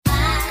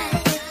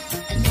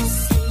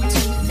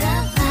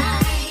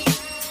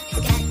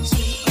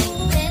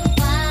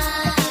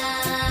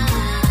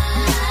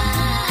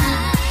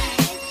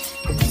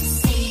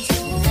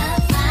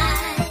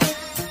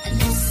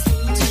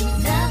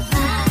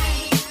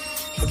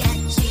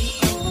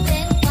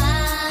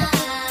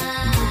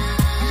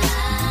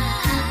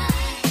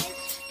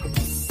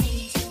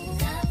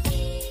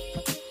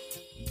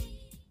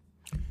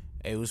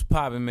what's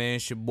poppin', man?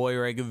 It's your boy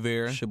Ray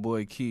Guevara. It's your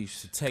boy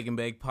Keith. Taking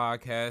Back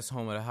Podcast,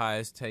 home of the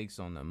highest takes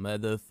on the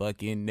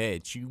motherfucking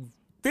net. You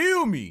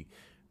feel me?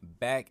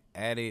 Back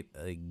at it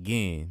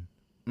again.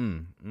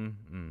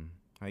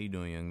 How you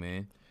doing, young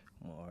man?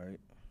 I'm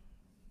alright.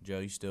 Joe,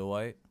 you still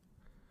white?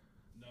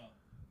 No.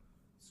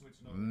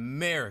 Switching over.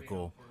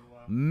 Miracle. For a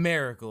while.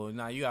 Miracle.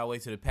 Nah, you gotta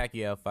wait till the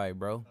Pacquiao fight,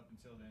 bro. Up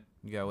until then.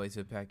 You gotta wait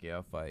till the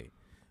Pacquiao fight.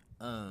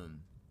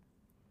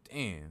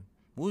 Damn.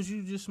 What was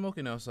you just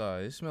smoking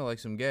outside? It smelled like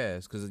some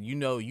gas. Cause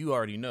you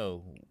already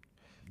know.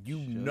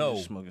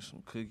 Smoking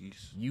some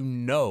cookies. You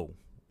know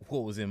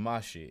what was in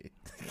my shit.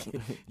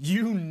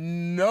 You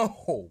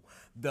know.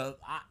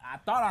 I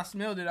thought I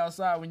smelled it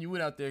outside when you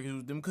went out there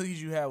because them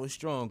cookies you had was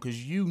strong.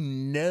 Because you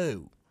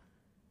know,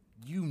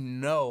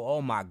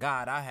 oh my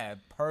God, I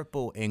had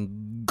purple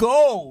and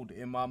gold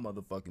in my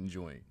motherfucking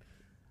joint.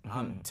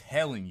 I'm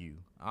telling you.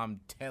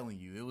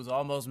 It was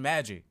almost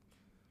magic.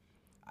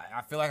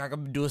 I feel like I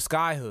could do a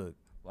sky hook.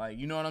 Like,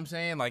 you know what I'm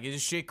saying? Like, it's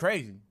just shit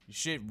crazy. It's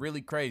shit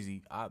really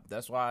crazy.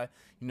 That's why,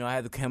 I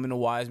had to come in a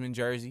Wiseman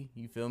jersey.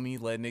 You feel me?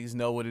 Let niggas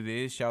know what it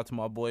is. Shout out to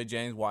my boy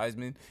James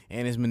Wiseman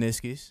and his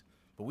meniscus.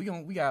 But we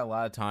got a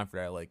lot of time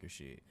for that Lakers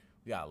shit.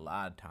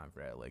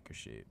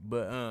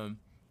 But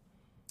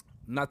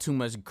not too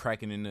much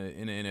cracking in the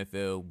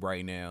NFL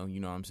right now. You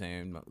know what I'm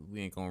saying?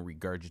 We ain't gonna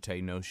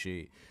regurgitate no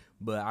shit.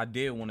 But I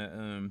did want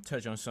to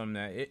touch on something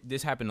that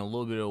this happened a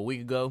little bit of a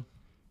week ago.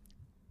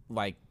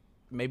 Like,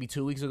 maybe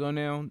 2 weeks ago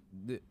now.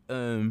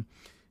 I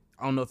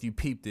don't know if you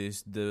peeped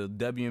this. The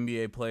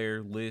WNBA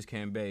player Liz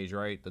Cambage,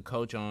 right? The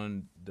coach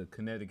on the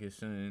Connecticut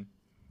Sun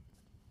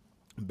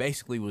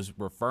basically was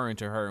referring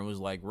to her and was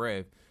like,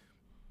 Rev,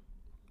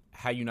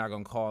 how you not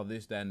going to call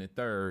this, that, and the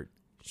third?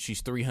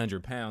 She's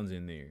 300 pounds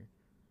in there.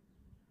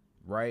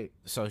 Right?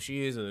 So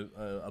she is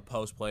a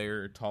post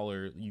player,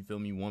 taller, you feel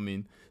me,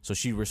 woman. So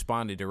she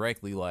responded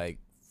directly like,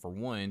 for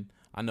one,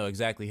 I know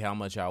exactly how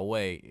much I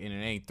weigh, and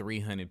it ain't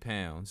 300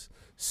 pounds.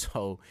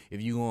 So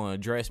if you going to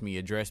address me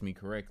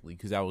correctly,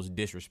 because that was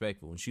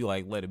disrespectful. And she,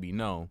 like, let it be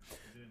known. Is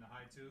it in the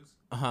high twos?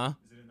 Uh-huh.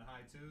 Is it in the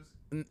high twos?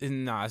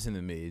 Nah, it's in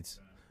the mids.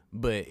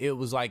 But it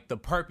was like the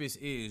purpose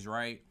is,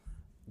 right,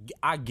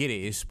 I get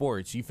it. It's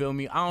sports. You feel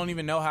me? I don't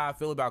even know how I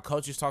feel about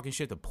coaches talking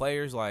shit to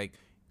players, like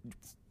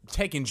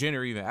taking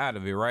gender even out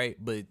of it, right?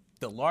 But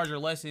the larger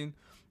lesson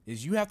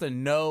is you have to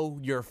know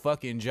your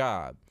fucking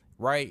job.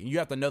 Right? You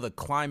have to know the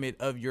climate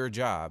of your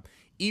job.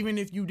 Even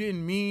if you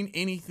didn't mean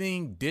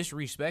anything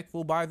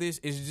disrespectful by this,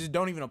 it just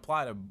don't even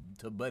apply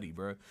to Buddy,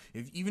 bro.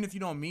 Even if you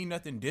don't mean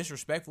nothing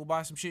disrespectful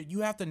by some shit,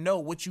 you have to know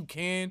what you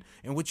can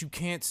and what you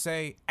can't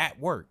say at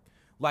work.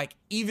 Like,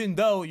 even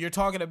though you're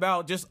talking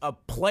about just a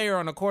player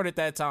on the court at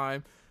that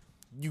time,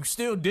 you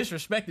still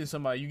disrespecting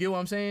somebody. You get what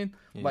I'm saying?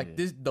 Yeah. Like,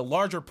 the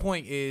larger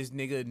point is,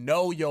 nigga,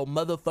 know your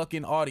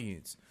motherfucking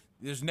audience.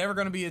 There's never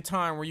going to be a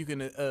time where you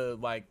can,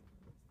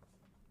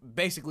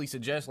 basically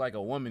suggest like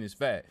a woman is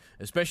fat,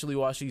 especially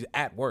while she's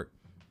at work.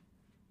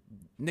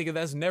 Nigga,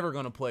 that's never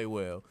gonna play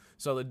well.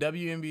 So the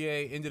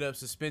WNBA ended up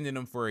suspending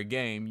them for a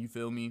game, you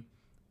feel me?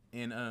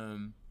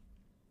 And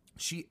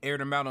she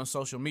aired them out on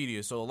social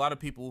media. So a lot of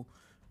people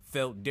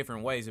felt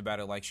different ways about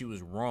it, like she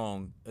was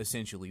wrong,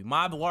 essentially.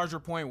 My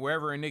larger point,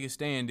 wherever a nigga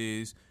stand,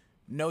 is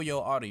know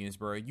your audience,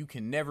 bro.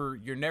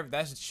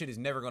 That shit is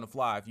never gonna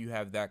fly if you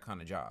have that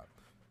kind of job.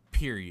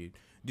 Period.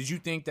 Did you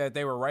think that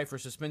they were right for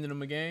suspending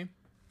them a game?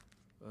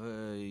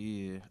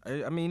 Yeah.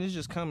 I mean, it's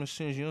just common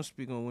sense. You don't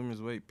speak on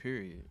women's weight,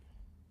 period.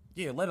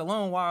 Yeah, let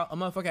alone while a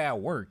motherfucker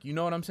at work. You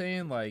know what I'm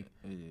saying? Like,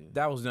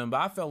 That was done.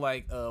 But I felt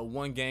like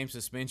one game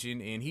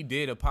suspension, and he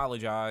did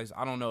apologize.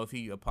 I don't know if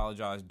he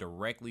apologized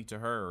directly to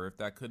her or if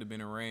that could have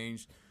been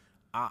arranged.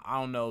 I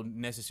don't know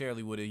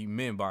necessarily what he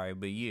meant by it,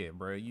 but yeah,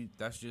 bro,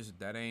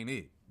 that ain't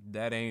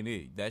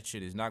it. That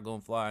shit is not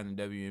gonna fly in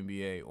the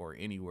WNBA or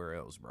anywhere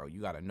else, bro. You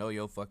gotta know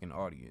your fucking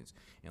audience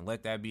and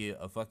let that be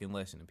a fucking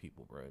lesson to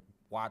people, bro.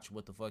 Watch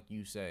what the fuck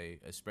you say,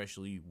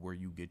 especially where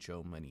you get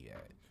your money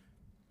at.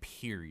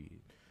 Period.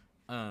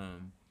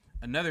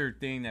 Another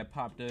thing that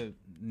popped up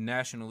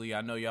nationally,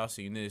 I know y'all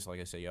seen this.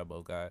 Like I said, y'all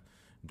both got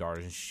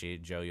daughters and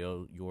shit.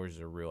 Joe, yours is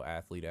a real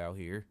athlete out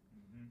here.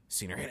 Mm-hmm.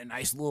 Seen her hit a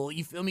nice little,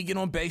 you feel me, get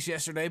on base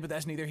yesterday, but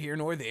that's neither here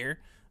nor there.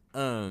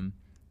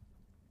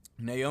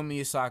 Naomi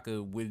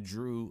Osaka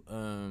withdrew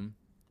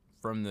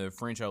from the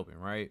French Open,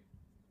 right?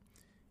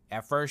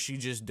 At first, she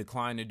just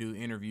declined to do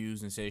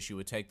interviews and said she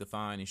would take the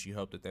fine and she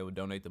hoped that they would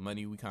donate the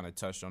money. We kind of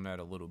touched on that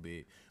a little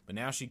bit. But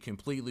now she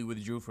completely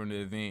withdrew from the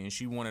event, and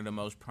she one of the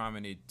most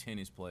prominent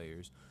tennis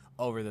players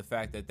over the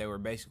fact that they were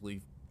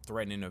basically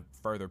threatening to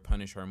further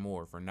punish her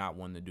more for not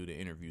wanting to do the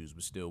interviews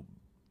but still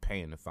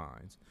paying the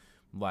fines.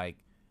 Like,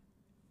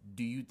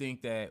 do you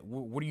think that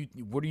what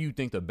do you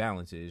think the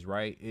balance is,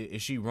 right?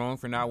 Is she wrong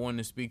for not wanting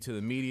to speak to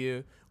the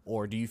media,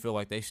 or do you feel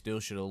like they still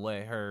should have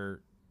let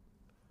her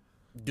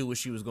do what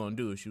she was going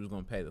to do if she was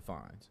going to pay the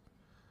fines?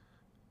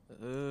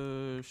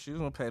 If she was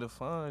going to pay the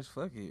fines,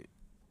 fuck it.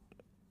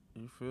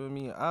 You feel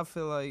me? I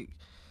feel like,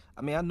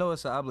 I mean, I know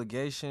it's an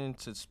obligation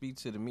to speak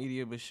to the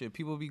media, but shit,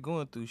 people be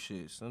going through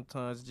shit.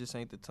 Sometimes it just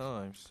ain't the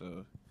time,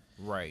 so.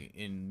 Right.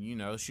 And, you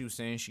know, she was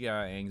saying she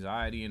got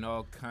anxiety and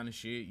all kind of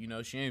shit. You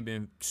know, she ain't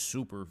been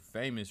super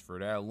famous for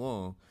that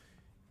long.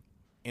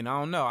 And I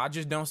don't know. I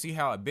just don't see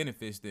how it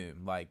benefits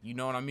them. Like, you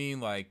know what I mean?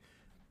 Like,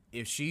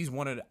 if she's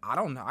one of the, I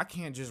don't know. I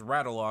can't just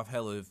rattle off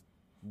hella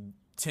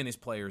tennis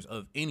players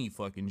of any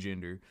fucking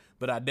gender.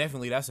 But I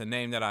definitely, that's a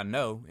name that I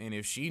know. And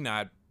if she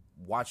not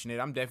watching it,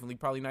 I'm definitely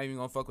probably not even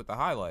going to fuck with the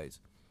highlights.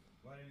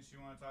 Why didn't she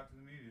want to talk to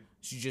the media?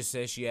 She just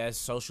says she has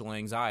social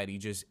anxiety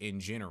just in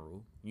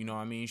general. You know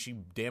what I mean? She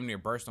damn near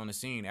burst on the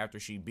scene after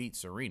she beat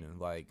Serena.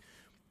 Like,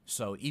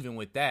 so even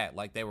with that,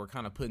 like, they were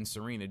kind of putting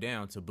Serena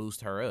down to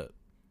boost her up.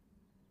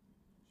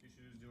 She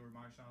should just do her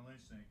Marshawn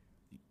Lynch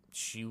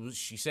thing.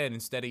 She said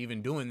instead of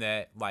even doing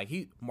that, like,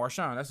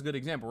 Marshawn, that's a good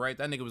example, right?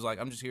 That nigga was like,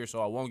 I'm just here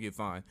so I won't get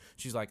fined.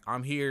 She's like,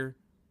 I'm here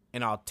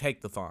and I'll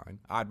take the fine.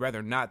 I'd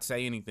rather not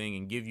say anything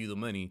and give you the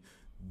money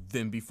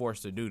than be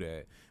forced to do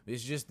that.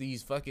 It's just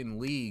these fucking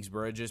leagues,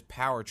 bro, just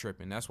power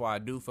tripping. That's why I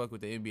do fuck with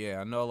the NBA.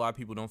 I know a lot of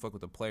people don't fuck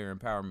with the player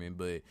empowerment,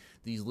 but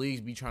these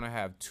leagues be trying to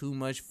have too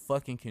much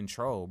fucking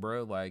control,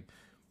 bro. Like,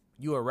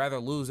 you would rather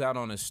lose out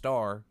on a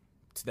star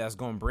that's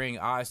going to bring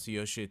eyes to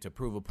your shit to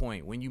prove a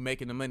point when you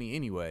making the money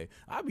anyway.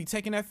 I'd be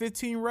taking that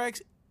 15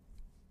 racks.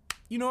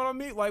 You know what I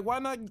mean? Like, why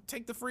not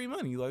take the free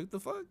money? Like, what the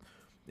fuck?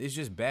 It's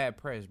just bad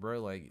press, bro.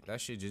 Like, that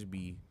shit just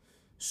be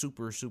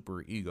super,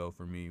 super ego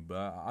for me.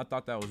 But I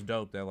thought that was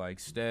dope that, like,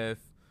 Steph,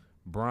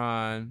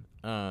 Bron,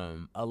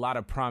 a lot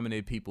of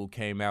prominent people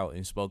came out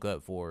and spoke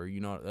up for her.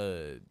 You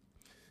know,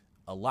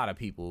 a lot of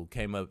people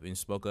came up and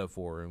spoke up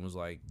for her and was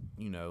like,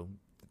 you know,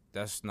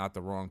 that's not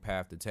the wrong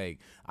path to take.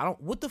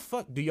 What the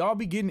fuck? Do y'all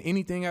be getting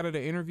anything out of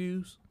the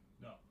interviews?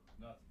 No,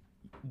 nothing.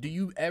 Do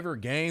you ever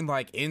gain,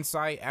 like,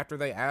 insight after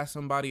they ask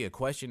somebody a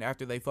question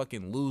after they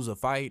fucking lose a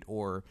fight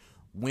or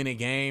win a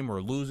game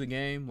or lose a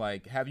game?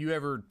 Like, have you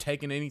ever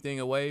taken anything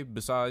away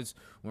besides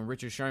when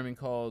Richard Sherman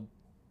called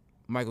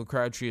Michael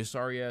Crabtree a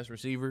sorry-ass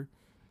receiver?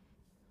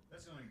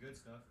 That's the only good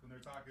stuff. When they're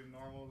talking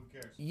normal, who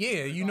cares?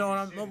 Yeah, you know what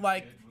I'm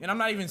like, and I'm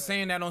not even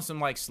saying that on some,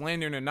 like,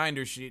 slandering or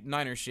Niner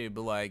shit,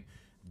 but, like,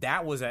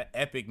 that was an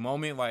epic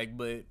moment, like,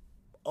 but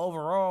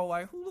overall,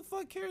 like, who the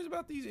fuck cares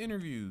about these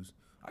interviews?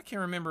 I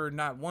can't remember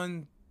not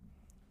one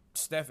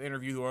Steph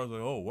interview where I was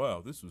like, oh,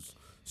 wow, this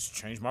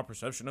changed my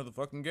perception of the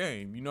fucking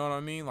game. You know what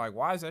I mean? Like,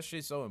 why is that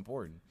shit so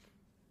important?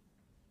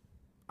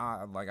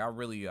 I don't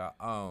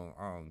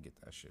get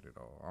that shit at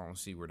all. I don't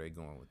see where they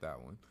going with that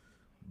one.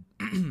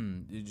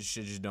 It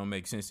just don't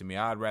make sense to me.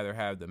 I'd rather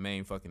have the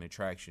main fucking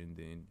attraction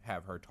than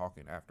have her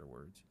talking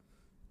afterwards.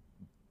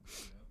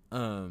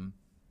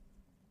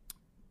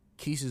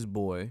 Keisha's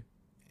boy,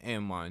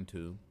 and mine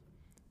too.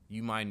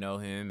 You might know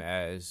him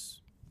as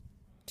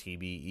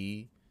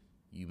TBE.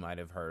 You might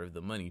have heard of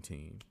the Money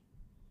Team.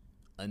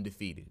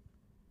 Undefeated.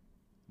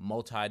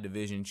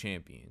 Multi-division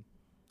champion.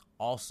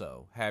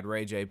 Also had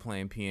Ray J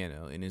playing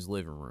piano in his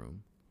living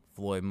room.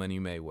 Floyd Money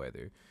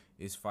Mayweather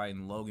is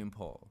fighting Logan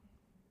Paul.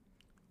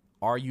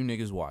 Are you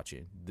niggas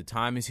watching? The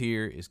time is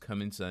here. It's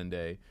coming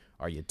Sunday.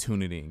 Are you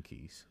tuning in,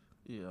 Keys?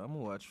 Yeah, I'm gonna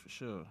watch for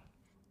sure.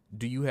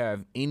 Do you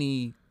have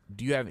any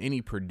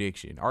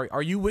prediction?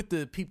 Are you with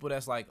the people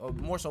that's like,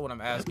 more so what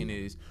I'm asking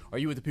is, are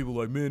you with the people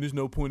like, man, there's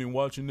no point in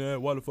watching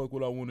that. Why the fuck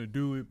would I want to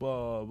do it?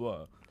 Blah,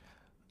 blah.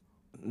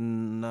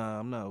 Nah,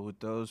 I'm not with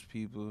those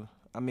people.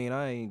 I mean,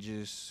 I ain't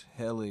just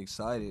hella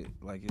excited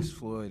like it's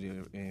Floyd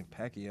and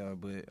Pacquiao,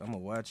 but I'm gonna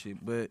watch it.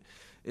 But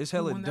it's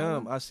hella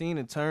dumb. I seen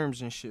the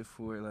terms and shit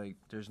for it. Like,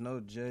 there's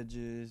no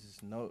judges,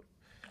 no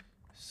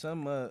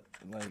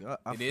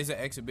It is an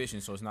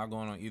exhibition, so it's not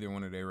going on either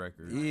one of their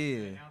records.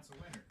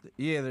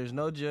 Yeah, there's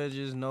no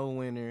judges, no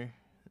winner,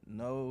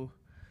 no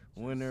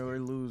winner or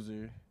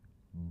loser.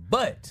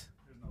 But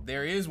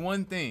there is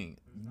one thing.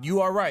 You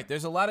are right.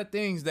 There's a lot of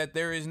things that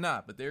there is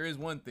not, but there is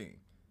one thing.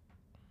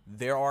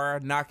 There are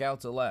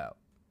knockouts allowed.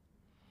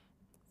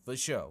 For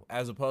sure.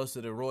 As opposed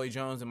to the Roy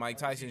Jones and Mike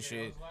Tyson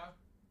shit.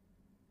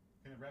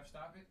 Can the ref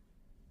stop it?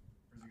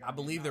 I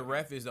believe the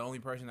ref is the only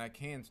person that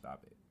can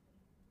stop it.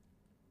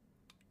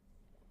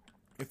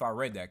 If I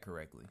read that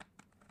correctly.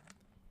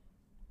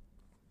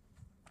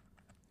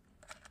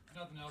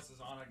 Nothing else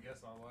is on, I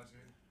guess I'll watch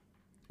it.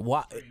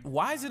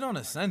 Why is it on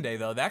a Sunday,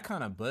 though? That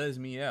kind of buzzed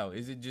me out.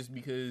 Is it just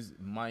because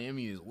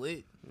Miami is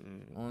lit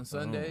on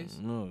Sundays?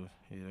 No.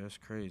 Yeah, that's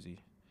crazy.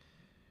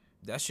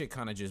 That shit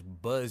kind of just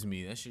buzzed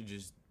me. That shit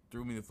just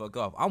threw me the fuck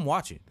off. I'm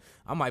watching.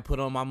 I might put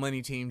on my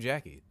Money Team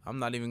jacket. I'm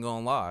not even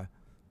going to lie.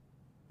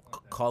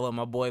 Call up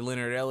my boy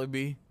Leonard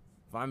Ellerby.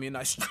 Find me a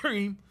nice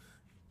stream.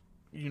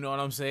 You know what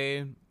I'm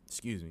saying?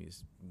 Excuse me,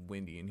 it's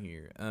windy in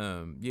here.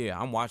 Yeah,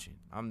 I'm watching.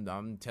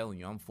 I'm telling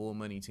you, I'm full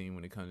Money Team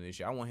when it comes to this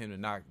shit. I want him to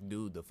knock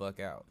dude the fuck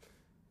out.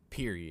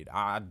 Period.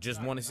 I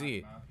just want to see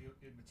it.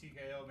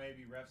 TKO,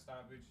 maybe ref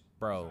stoppage.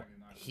 Bro,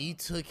 he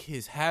took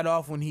his hat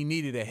off when he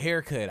needed a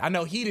haircut. I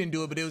know he didn't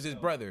do it, but it was his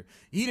brother.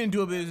 He didn't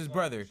do it, but it was his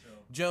brother.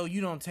 Joe,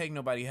 you don't take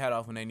nobody hat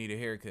off when they need a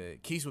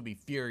haircut. Keith would be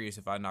furious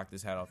if I knocked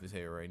this hat off his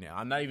head right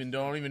now.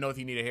 Don't even know if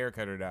he need a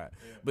haircut or not.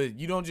 Yeah. But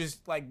you don't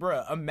just, like,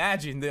 bro,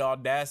 imagine the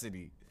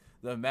audacity.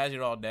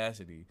 Imagine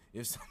audacity.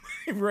 If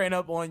somebody ran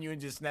up on you and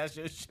just snatched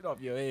your shit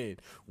off your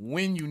head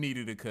when you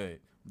needed a cut.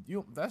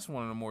 That's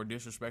one of the more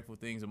disrespectful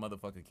things a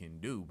motherfucker can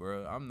do,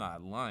 bro. I'm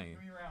not lying.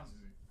 How many rounds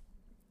is it?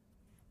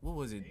 What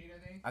was it? 8,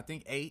 I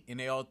think 8, and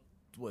they all,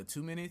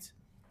 2 minutes?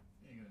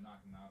 You ain't gonna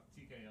knock him out.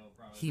 TKO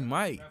probably. He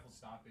might. Ref will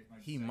stop it.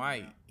 He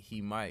might.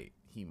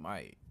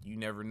 You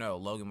never know.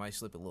 Logan might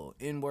slip a little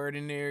N-word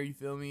in there, you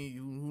feel me?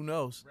 Who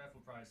knows? Ref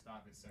will probably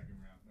stop it second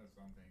round. That's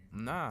what I'm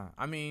thinking. Nah,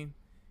 I mean,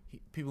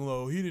 people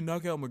go, he didn't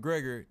knock out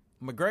McGregor.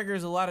 McGregor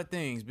is a lot of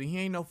things, but he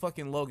ain't no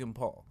fucking Logan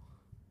Paul.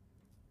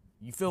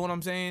 You feel what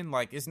I'm saying?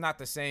 Like, it's not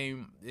the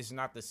same.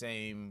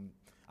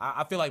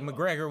 I feel like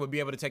McGregor would be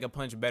able to take a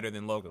punch better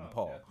than Logan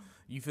Paul. Definitely.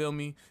 You feel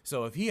me?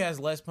 So if he has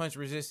less punch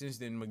resistance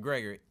than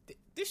McGregor,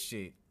 this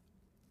shit,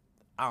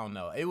 I don't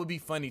know. It would be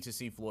funny to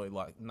see Floyd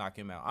knock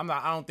him out.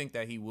 I don't think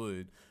that he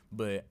would,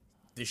 but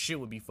this shit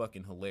would be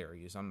fucking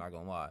hilarious. I'm not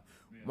gonna lie.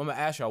 Yeah. I'm gonna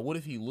ask y'all, what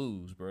if he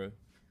lose, bro?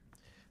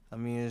 I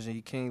mean,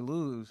 you can't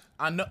lose.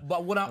 I know, but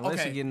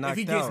Unless he get knocked if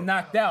he gets out.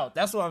 knocked out,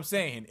 that's what I'm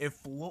saying.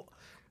 Bro,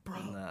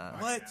 Nah.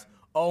 what?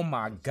 Oh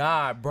my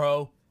God,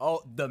 bro.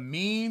 Oh, the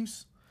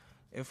memes.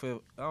 I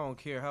don't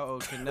care how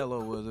old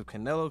Canelo was. If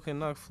Canelo can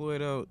knock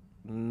Floyd out,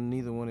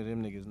 neither one of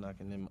them niggas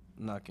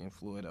knocking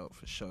Floyd out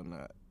for sure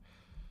not.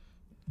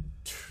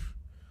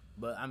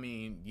 But I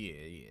mean,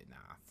 yeah, nah.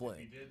 If Floyd.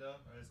 he did though,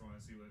 I just want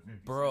to see what 50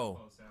 Bro.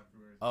 posts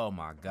afterwards. Oh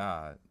my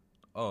God.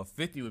 Oh,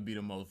 50 would be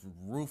the most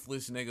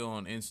ruthless nigga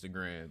on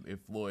Instagram if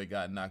Floyd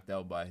got knocked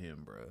out by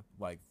him, bro.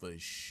 Like, for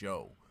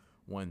sure.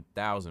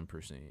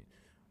 1,000%.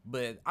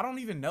 But I don't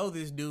even know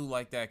this dude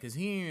like that because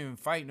he didn't even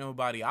fight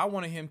nobody. I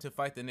wanted him to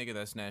fight the nigga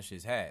that snatched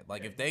his hat.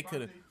 Like, Yeah, if they could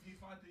have... He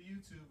fought the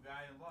YouTube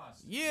guy and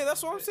lost. Yeah,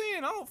 that's what I'm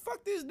saying. I don't...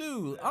 Fuck this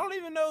dude. I don't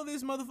even know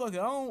this motherfucker.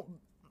 I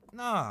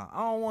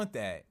don't want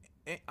that.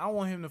 I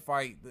want him to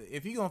fight...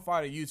 If he gonna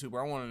fight a YouTuber,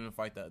 I want him to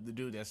fight the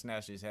dude that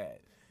snatched his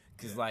hat.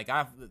 Because, like,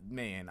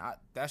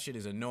 that shit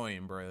is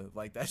annoying, bro.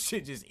 Like, that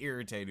shit just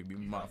irritated me,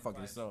 my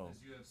fucking soul.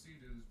 This UFC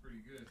dude is pretty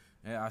good.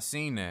 Yeah, I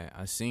seen that.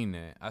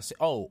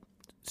 Oh,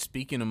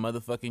 speaking of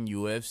motherfucking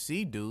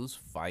UFC dudes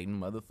fighting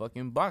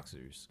motherfucking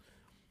boxers.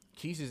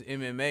 Keisha's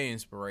MMA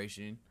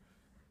inspiration,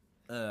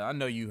 I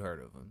know you heard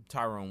of him,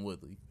 Tyrone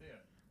Woodley.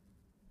 Yeah.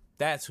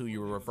 That's who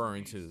you were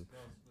referring to. That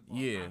was a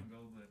long Yeah. time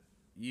ago, but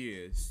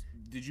Yes.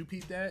 Did you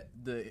peep that?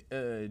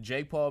 The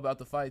Jake Paul about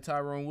to fight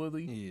Tyrone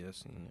Woodley? Yeah, I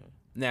seen that.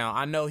 Now,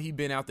 I know he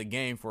been out the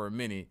game for a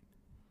minute.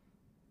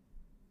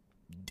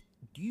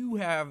 Do you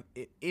have...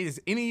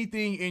 Is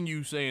anything in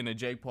you saying that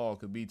Jake Paul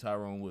could beat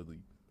Tyrone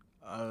Woodley?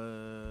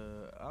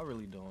 I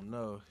really don't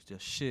know.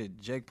 Just shit.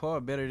 Jake Paul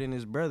better than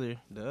his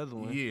brother, the other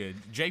one. Yeah,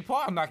 Jake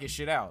Paul knocking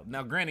shit out.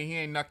 Now, granted, he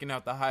ain't knocking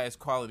out the highest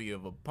quality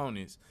of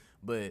opponents,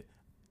 but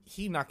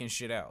he knocking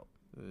shit out.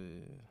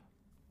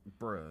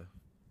 Bruh.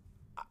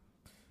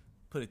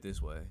 Put it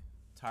this way.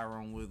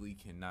 Tyrone Woodley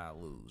cannot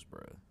lose,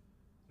 bruh.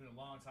 it's been a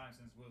long time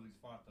since Willie's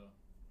fought, though.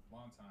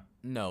 Long time.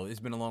 No, it's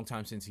been a long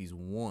time since he's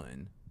won.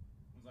 When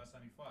was the last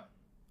time he fought?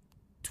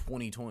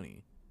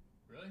 2020.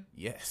 Really?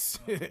 Yes.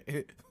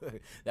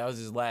 That was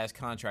his last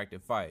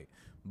contracted fight.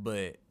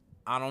 But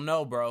I don't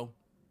know, bro.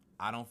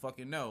 I don't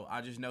fucking know.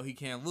 I just know he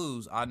can't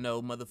lose. I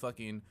know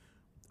motherfucking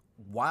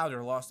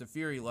Wilder lost to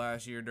Fury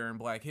last year during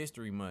Black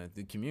History Month.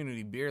 The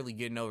community barely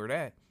getting over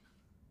that.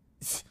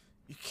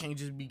 You can't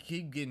just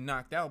keep getting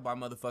knocked out by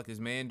motherfuckers,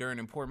 man, during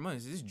important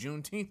months. This is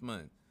Juneteenth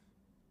month.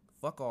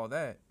 Fuck all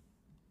that.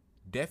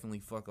 Definitely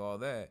fuck all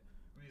that.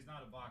 I mean, he's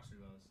not a boxer,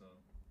 though, so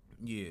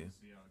Yeah. we'll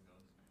see how it goes.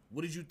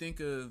 What did you think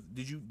of?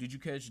 Did you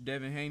catch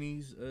Devin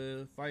Haney's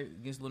fight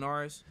against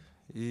Linares?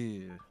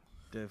 Yeah,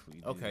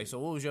 definitely. Okay, did. so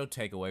what was your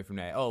takeaway from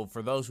that? Oh,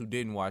 for those who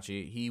didn't watch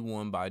it, he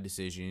won by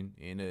decision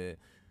in a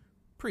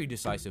pretty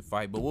decisive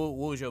fight. But what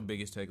was your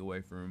biggest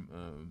takeaway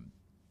from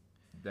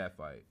that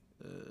fight?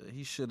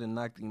 He should have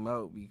knocked him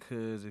out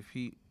because if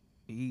he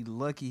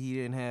lucky he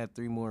didn't have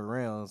 3 more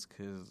rounds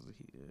because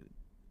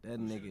that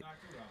Who nigga should've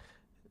knocked you out?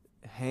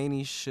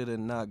 Haney should have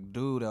knocked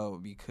dude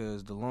out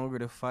because the longer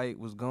the fight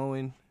was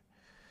going,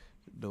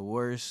 the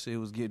worse it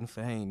was getting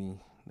for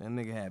Haney. That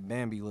nigga had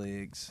Bambi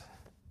legs.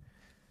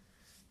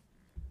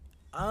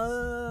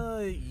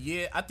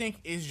 Yeah, I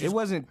think it's just It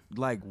wasn't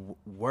like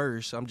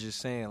worse. I'm just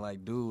saying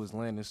like dude was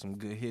landing some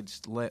good hits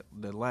the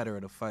latter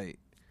of the fight.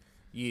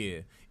 Yeah,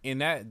 and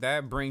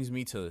that brings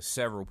me to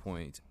several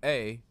points.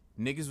 A,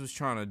 niggas was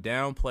trying to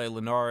downplay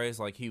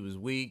Linares like he was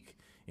weak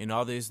and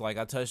all this, like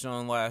I touched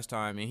on last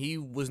time, and he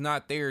was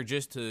not there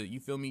just to, you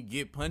feel me,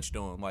 get punched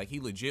on. Like, he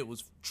legit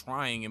was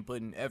trying and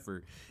putting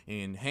effort.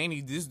 And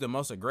Haney, this is the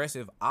most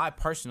aggressive I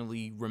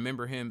personally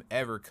remember him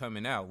ever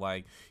coming out.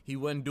 Like, he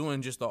wasn't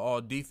doing just the all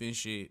defense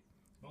shit.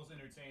 Most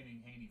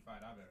entertaining Haney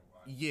fight I've ever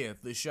watched. Yeah,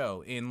 for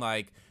sure. And,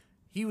 like,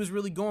 he was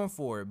really going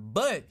for it.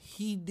 But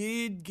he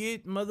did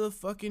get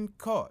motherfucking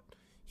caught.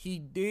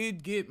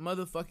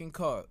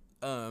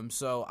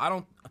 So I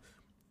don't...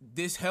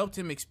 This helped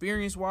him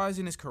experience-wise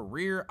in his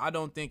career. I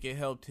don't think it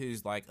helped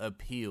his,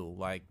 appeal.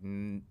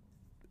 You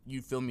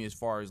feel me, as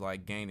far as,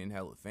 gaining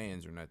hella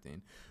fans or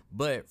nothing.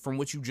 But from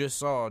what you just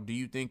saw, do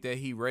you think that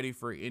he ready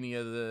for any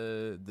of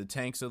the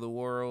Tanks of the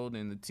world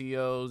and the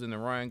T.O.s and the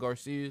Ryan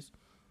Garcias?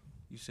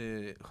 You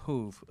said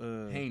who?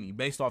 Haney,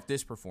 based off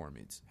this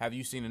performance, have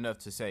you seen enough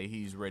to say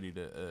he's ready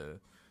to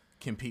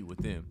compete with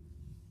them?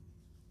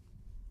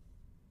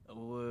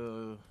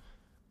 Well,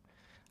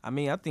 I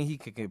mean, I think he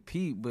could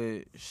compete,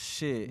 but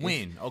shit.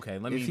 Win. Okay,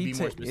 let me be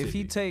more specific. If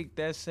he take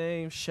that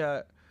same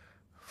shot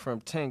from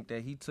Tank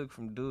that he took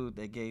from dude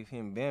that gave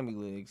him Bambi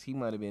legs, he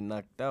might have been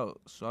knocked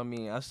out. So I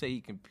mean, I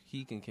say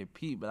he can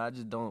compete, but I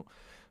just don't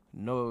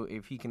know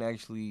if he can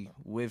actually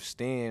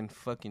withstand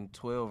fucking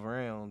 12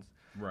 rounds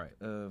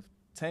of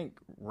Tank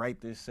right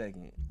this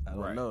second. I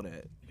don't know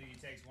that. You think he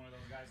takes one of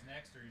those guys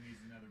next, or he needs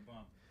another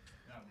bump?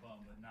 Not a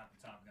bump, but not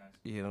the top guys.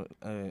 You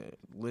know,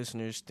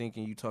 listeners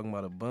thinking you talking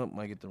about a bump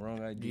might get the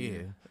wrong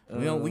idea.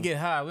 Yeah, we get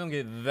high. We don't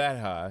get that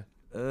high.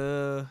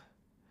 The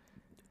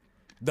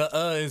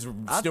is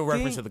still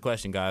reference to the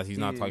question, guys. He's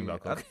not talking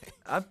about cocaine.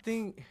 I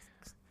think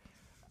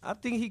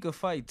he could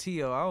fight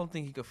T.O. I don't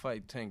think he could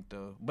fight Tank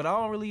though. But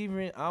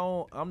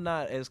I'm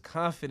not as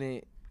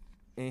confident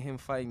in him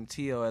fighting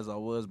T.O. as I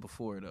was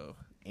before though.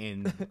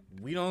 And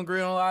we don't agree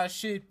on a lot of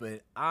shit,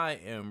 but I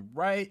am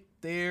right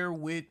there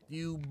with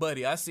you,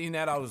 buddy. I seen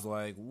that. I was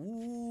like,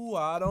 ooh,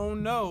 I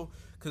don't know.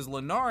 Because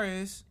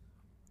Linares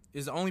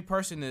is the only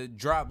person to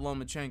drop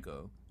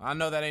Lomachenko. I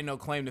know that ain't no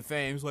claim to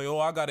fame. It's like, oh,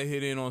 I got to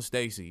hit in on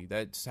Stacy.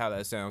 That's how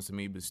that sounds to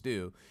me. But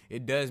still,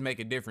 it does make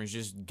a difference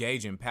just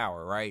gauging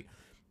power, right?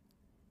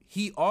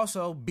 He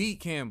also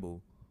beat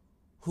Campbell,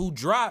 who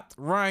dropped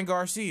Ryan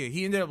Garcia.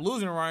 He ended up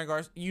losing to Ryan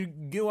Garcia. You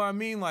get what I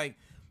mean? Like,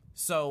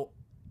 so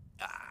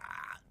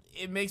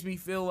it makes me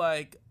feel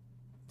like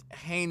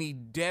Haney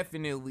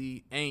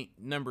definitely ain't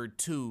number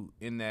 2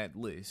 in that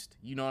list.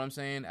 You know what I'm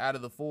saying? Out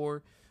of the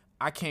 4,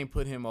 I can't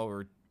put him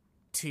over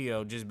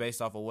Tio just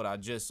based off of what I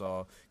just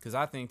saw, because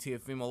I think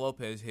Teofimo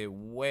Lopez hit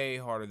way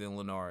harder than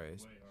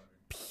Linares.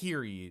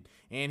 Period.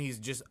 And he's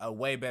just a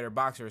way better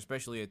boxer,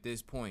 especially at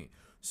this point.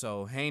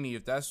 So, Haney,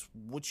 if that's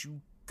what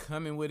you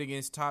coming with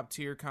against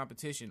top-tier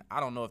competition, I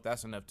don't know if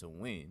that's enough to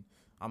win.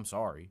 I'm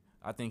sorry.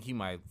 I think he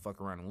might fuck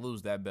around and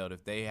lose that belt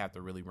if they have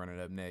to really run it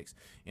up next.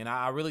 And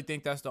I really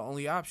think that's the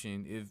only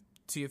option. If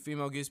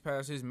Teofimo gets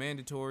past his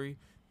mandatory,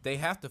 they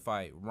have to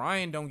fight.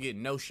 Ryan don't get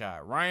no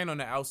shot. Ryan on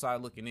the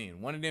outside looking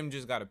in. One of them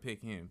just got to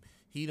pick him.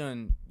 He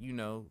done,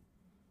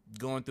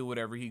 going through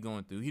whatever he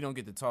going through. He don't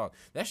get to talk.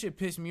 That shit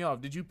pissed me off.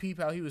 Did you peep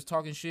how he was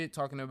talking shit,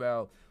 talking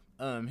about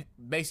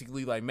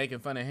basically like making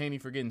fun of Haney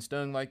for getting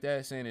stung like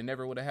that, saying it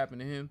never would have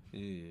happened to him?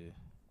 Yeah.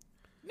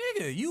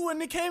 Nigga, you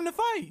wouldn't have came to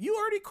fight. You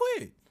already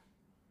quit.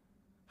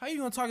 How you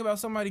gonna talk about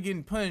somebody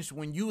getting punched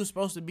when you was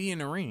supposed to be in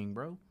the ring,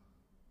 bro?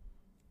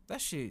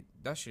 That shit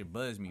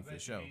buzzed me for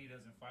sure. He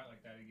doesn't fight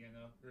like that again,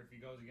 though. Or if he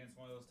goes against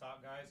one of those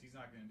top guys, he's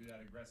not gonna do that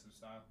aggressive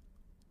style.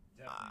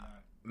 Definitely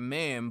not.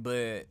 Man,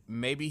 but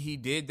maybe he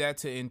did that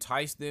to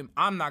entice them.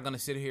 I'm not gonna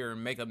sit here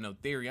and make up no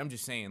theory. I'm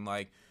just saying,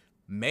 like,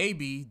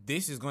 maybe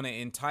this is gonna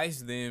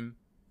entice them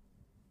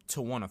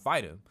to want to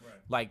fight him. Right.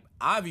 Like,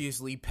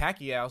 obviously,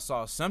 Pacquiao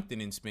saw something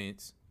in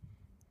Spence.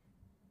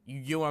 You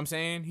get what I'm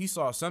saying? He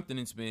saw something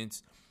in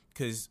Spence.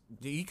 Because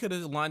he could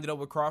have lined it up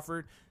with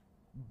Crawford.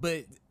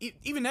 But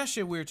even that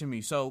shit weird to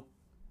me. So,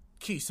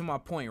 Keith, to my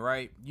point,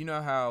 right? You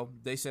know how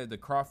they said the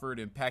Crawford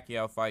and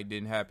Pacquiao fight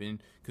didn't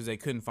happen because they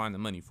couldn't find the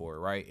money for it,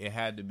 right? It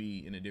had to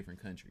be in a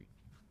different country.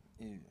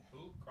 Yeah.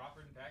 Who?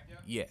 Crawford and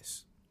Pacquiao?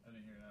 Yes. I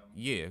didn't hear that one.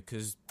 Yeah,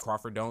 because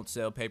Crawford don't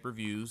sell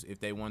pay-per-views. If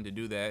they wanted to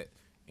do that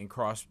and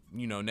cross,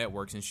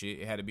 networks and shit,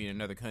 it had to be in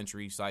another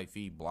country, site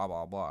fee, blah,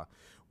 blah, blah.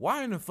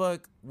 Why in the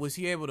fuck was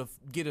he able to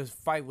get a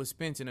fight with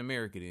Spence in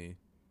America then?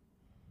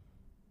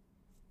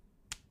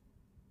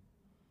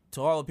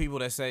 To all the people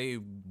that say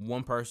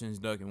one person's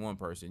ducking one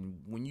person,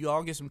 when you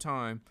all get some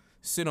time,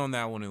 sit on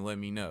that one and let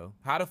me know.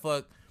 How the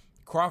fuck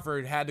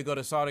Crawford had to go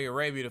to Saudi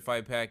Arabia to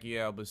fight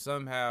Pacquiao, but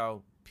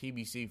somehow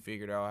PBC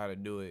figured out how to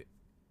do it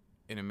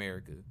in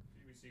America?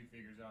 PBC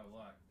figures out a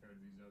lot compared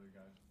to these other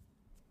guys.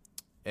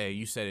 Hey,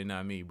 you said it,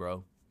 not me,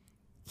 bro.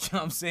 You know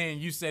what I'm saying?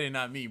 You said it,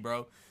 not me,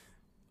 bro.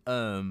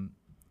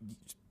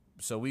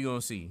 So we gonna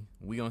see.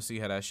 We gonna see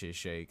how that shit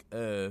shake.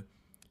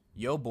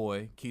 Yo,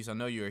 boy, Keith, I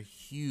know you're a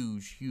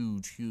huge,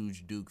 huge,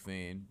 huge Duke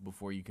fan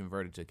before you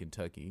converted to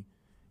Kentucky.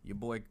 Your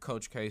boy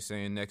Coach K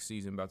saying next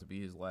season about to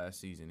be his last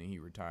season and he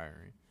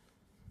retiring.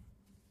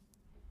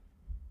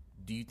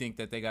 Do you think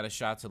that they got a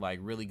shot to, like,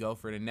 really go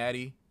for the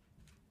natty?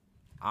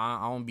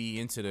 I don't be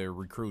into the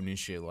recruiting and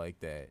shit like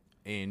that.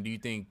 And do you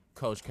think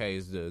Coach K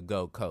is the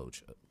GO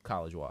coach,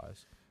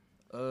 college-wise?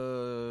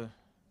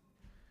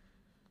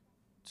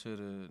 To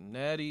the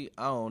Natty,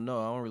 I don't know.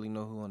 I don't really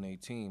know who on their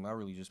team. I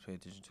really just pay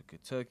attention to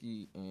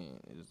Kentucky, and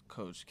is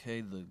Coach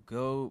K the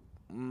GOAT?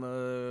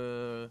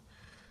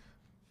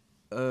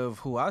 Of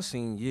who I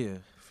seen, yeah,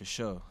 for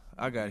sure.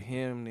 I got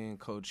him, then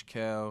Coach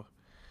Cal,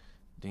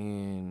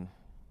 then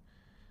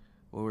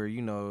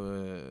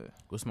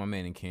what's my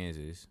man in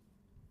Kansas?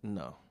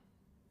 No.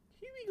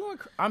 He be going.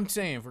 I'm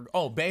saying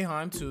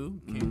Boeheim too.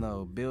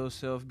 No, Bill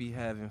Self be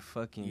having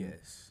fucking.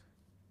 Yes.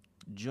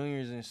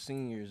 juniors and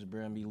seniors,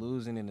 bro, and be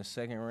losing in the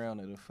second round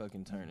of the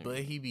fucking tournament. But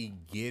he be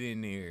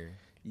getting there.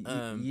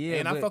 Yeah,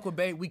 and I fuck with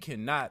Bay. We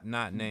cannot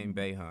not name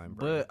Boeheim,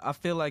 bro. But I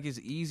feel like it's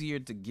easier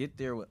to get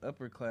there with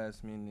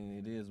upperclassmen than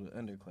it is with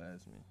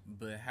underclassmen.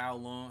 But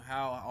how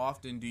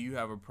often do you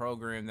have a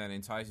program that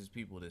entices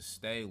people to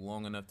stay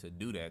long enough to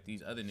do that?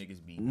 These other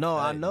niggas be No,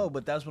 I cutting. know,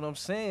 but that's what I'm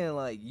saying.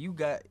 Like, you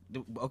got,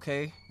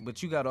 okay,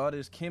 but you got all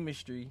this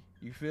chemistry,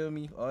 you feel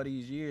me, all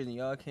these years, and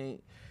y'all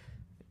can't.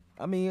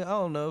 I mean, I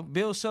don't know.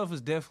 Bill Self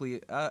is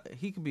definitely,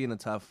 he could be in the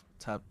top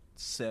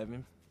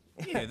 7.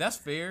 Yeah, that's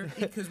fair.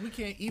 Because we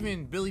can't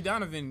even Billy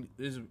Donovan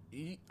is.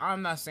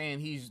 I'm not saying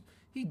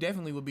he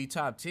definitely would be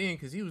top 10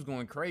 because he was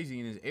going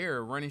crazy in his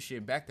era, running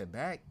shit back to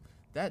back.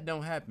 That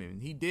don't happen.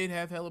 He did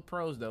have hella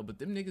pros though, but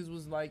them niggas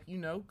was like, you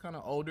know, kind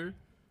of older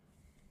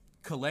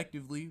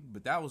collectively.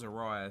 But that was a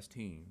raw ass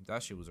team.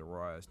 That shit was a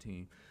raw ass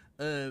team.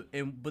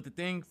 But the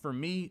thing for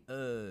me,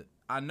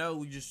 I know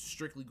we just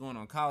strictly going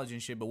on college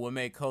and shit, but what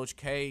made Coach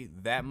K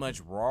that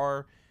much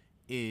raw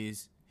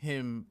is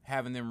him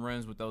having them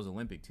runs with those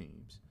Olympic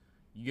teams.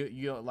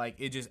 You like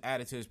it just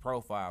added to his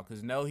profile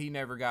because no, he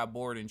never got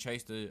bored and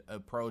chased a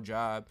pro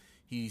job.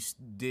 He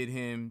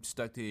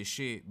stuck to his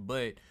shit.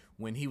 But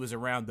when he was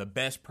around the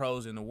best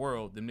pros in the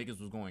world, them niggas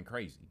was going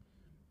crazy.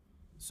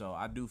 So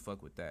I do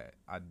fuck with that.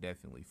 I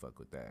definitely fuck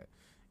with that.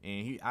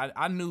 And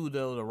I knew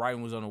though the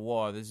writing was on the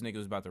wall. This nigga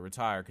was about to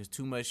retire because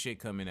too much shit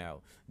coming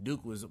out.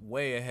 Duke was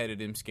way ahead of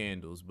them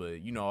scandals,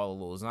 but you know all the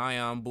little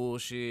Zion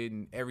bullshit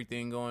and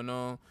everything going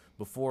on.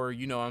 Before,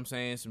 you know what I'm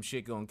saying, some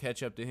shit gonna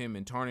catch up to him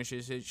and tarnish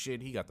his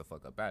shit, he got the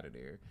fuck up out of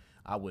there.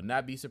 I would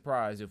not be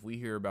surprised if we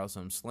hear about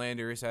some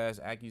slanderous ass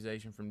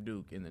accusation from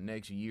Duke in the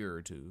next year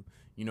or two.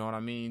 You know what I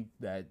mean?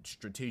 That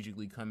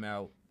strategically come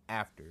out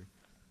after.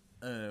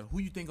 Who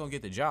you think gonna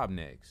get the job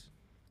next?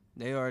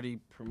 They already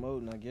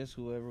promoting, I guess,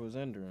 whoever was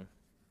under him.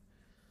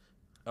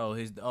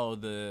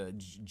 The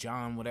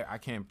John, whatever. I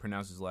can't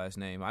pronounce his last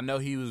name. I know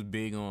he was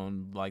big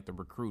on like the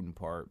recruiting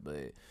part,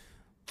 but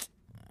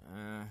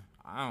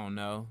I don't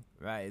know.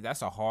 Right,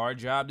 that's a hard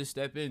job to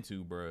step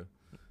into, bro.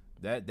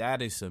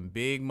 That is some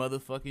big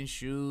motherfucking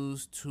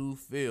shoes to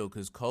fill.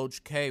 Cause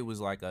Coach K was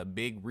like a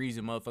big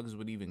reason motherfuckers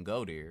would even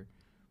go there.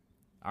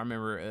 I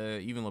remember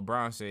even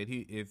LeBron said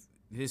if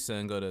his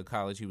son go to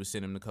college, he would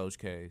send him to Coach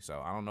K.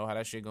 So I don't know how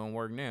that shit gonna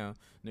work now.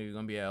 Nigga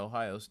gonna be at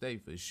Ohio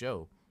State for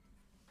sure.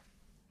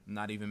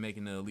 Not even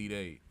making the Elite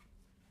Eight.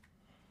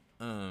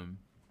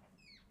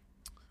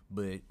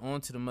 But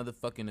on to the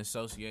motherfucking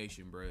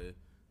association, bruh.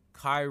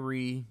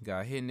 Kyrie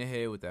got hit in the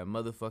head with that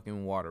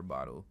motherfucking water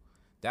bottle.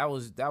 That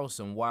was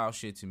some wild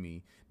shit to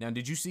me. Now,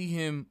 did you see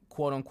him,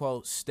 quote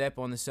unquote, step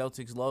on the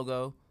Celtics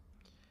logo?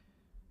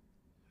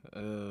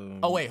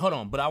 Oh, wait, hold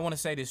on. But I want to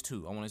say this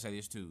too.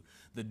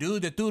 The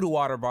dude that threw the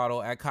water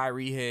bottle at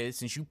Kyrie head,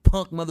 since you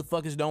punk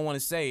motherfuckers don't want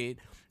to say it,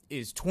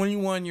 is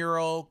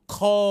 21-year-old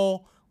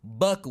Cole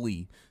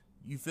Buckley.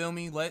 You feel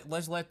me?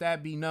 Let's let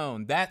that be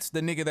known. That's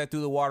the nigga that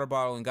threw the water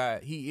bottle and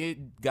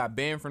got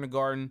banned from the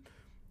Garden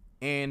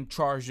and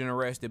charged and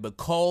arrested. But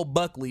Cole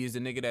Buckley is the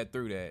nigga that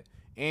threw that.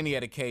 And he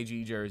had a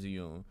KG jersey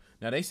on.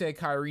 Now, they said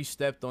Kyrie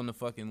stepped on the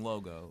fucking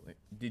logo.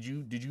 Did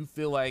you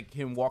feel like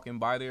him walking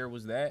by there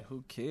was that?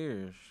 Who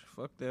cares?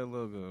 Fuck that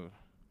logo.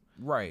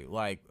 Right.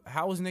 Like,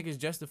 how was niggas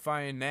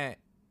justifying that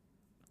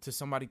to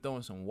somebody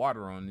throwing some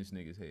water on this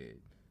nigga's head?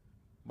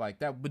 Like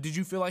that. But did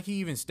you feel like he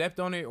even stepped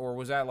on it, or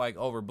was that, like,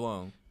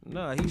 overblown?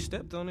 Nah, he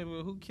stepped on it,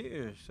 but who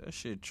cares? That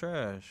shit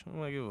trash. I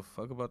don't give a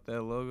fuck about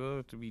that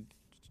logo to be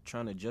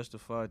trying to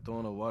justify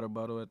throwing a water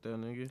bottle at that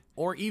nigga.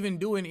 Or even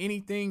doing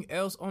anything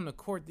else on the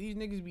court. These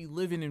niggas be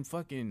living in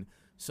fucking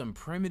some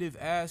primitive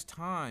ass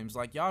times.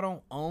 Like, y'all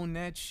don't own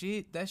that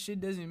shit. That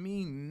shit doesn't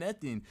mean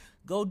nothing.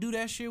 Go do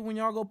that shit when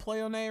y'all go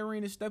play on that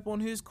arena, step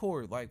on his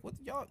court. Like, what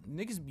y'all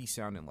niggas be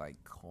sounding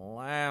like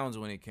clowns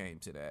when it came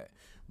to that.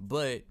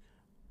 But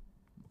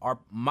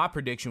my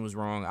prediction was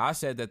wrong. I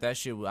said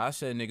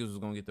niggas was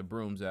gonna get the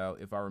brooms out,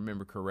 if I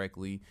remember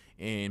correctly.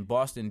 And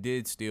Boston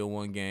did steal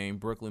one game.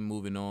 Brooklyn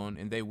moving on,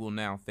 and they will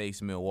now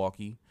face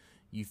Milwaukee.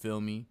 You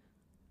feel me?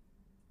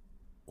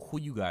 Who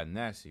you got in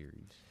that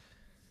series?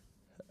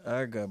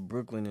 I got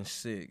Brooklyn in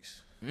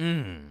 6.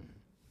 Yeah,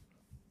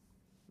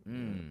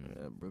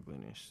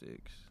 Brooklyn in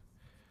 6.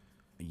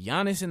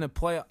 Giannis in the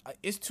playoff.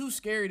 It's too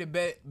scary to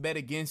bet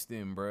against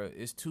them, bro.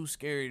 It's too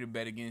scary to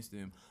bet against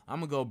them. I'm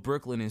going to go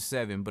Brooklyn in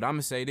 7, but I'm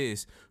going to say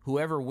this.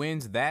 Whoever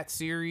wins that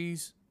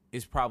series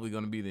is probably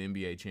going to be the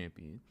NBA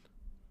champion.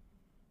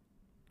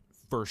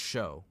 For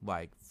sure.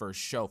 Like, for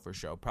sure.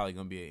 Probably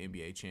going to be an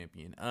NBA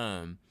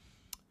champion.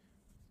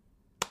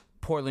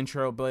 Portland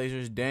Trail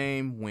Blazers,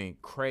 Dame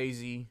went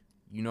crazy.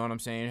 You know what I'm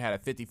saying? Had a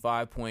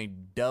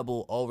 55-point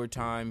double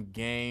overtime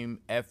game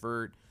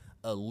effort,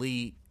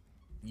 elite.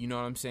 You know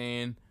what I'm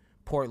saying?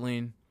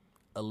 Portland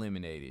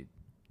eliminated.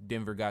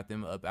 Denver got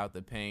them up out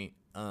the paint.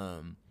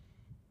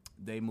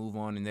 They move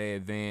on and they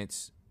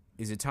advance.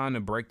 Is it time to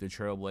break the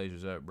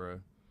Trailblazers up, bro?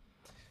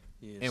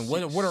 Yeah, and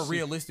what are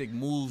realistic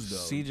moves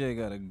though? CJ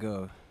gotta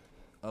go.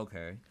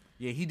 Okay.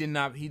 Yeah, he did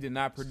not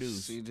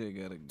produce.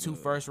 CJ gotta go. 2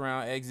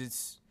 first-round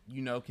exits.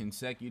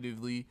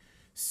 consecutively.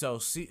 So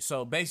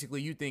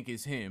basically, you think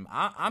it's him.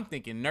 I'm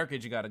thinking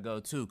Nurkic got to go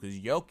too, because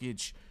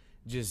Jokic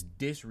just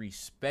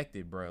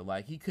disrespected, bro.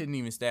 Like, he couldn't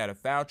even stay out of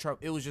foul trouble.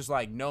 It was just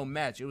like no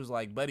match. It was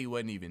like Buddy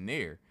wasn't even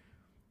there.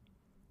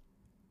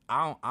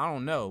 I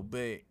don't know,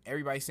 but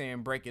everybody's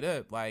saying break it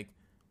up. Like,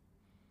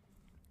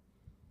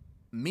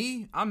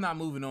 me, I'm not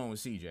moving on with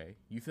CJ.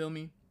 You feel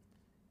me?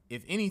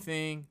 If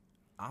anything,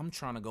 I'm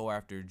trying to go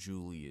after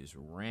Julius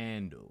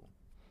Randle.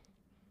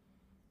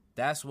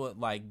 That's what,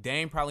 like,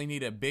 Dame probably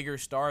need a bigger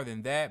star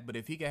than that, but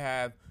if he could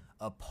have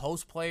a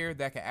post player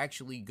that could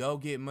actually go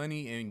get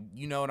money and,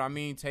 you know what I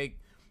mean, take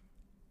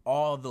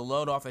all the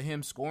load off of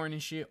him scoring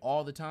and shit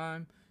all the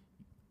time,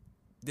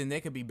 then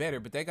they could be better.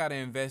 But they got to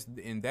invest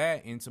in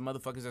that and some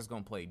motherfuckers that's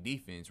going to play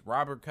defense.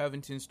 Robert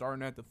Covington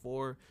starting at the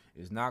 4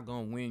 is not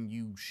going to win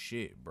you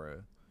shit,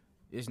 bruh.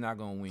 It's not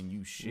going to win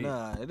you shit.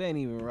 Nah, it ain't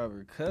even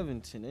Robert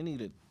Covington. They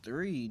need a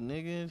 3,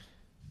 nigga.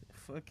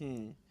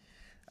 Fucking...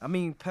 I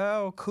mean,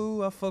 Powell,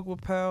 cool. I fuck with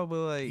Powell, but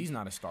like he's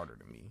not a starter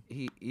to me.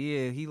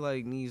 He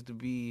like needs to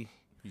be.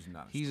 He's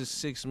not. He's a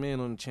 6 man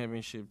on the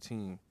championship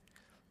team,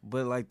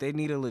 but like they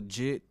need a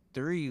legit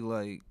 3.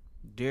 Like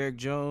Derrick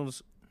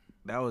Jones,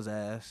 that was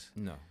ass.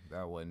 No,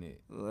 that wasn't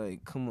it.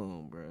 Like, come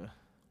on, bro.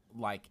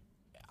 Like,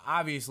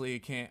 obviously it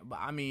can't. But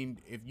I mean,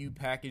 if you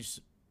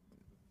package,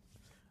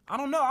 I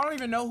don't know. I don't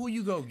even know who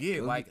you go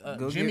get.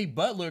 Go Jimmy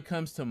Butler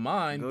comes to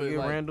mind. Go get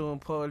Randall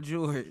and Paul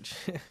George.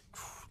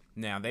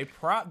 Now,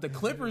 the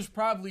Clippers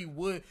probably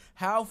would.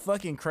 How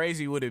fucking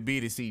crazy would it be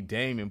to see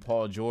Dame and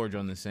Paul George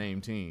on the same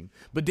team?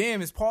 But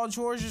damn, is Paul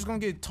George just going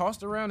to get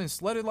tossed around and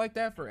sledded like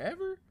that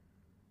forever?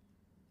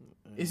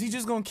 Is he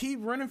just going to keep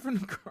running from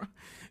the grind?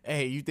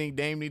 Hey, you think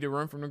Dame need to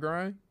run from the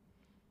grind?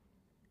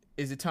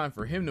 Is it time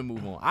for him to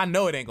move on? I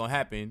know it ain't going to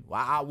happen.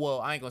 Well,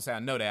 I ain't going to say I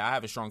know that. I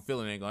have a strong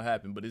feeling it ain't going to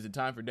happen. But is it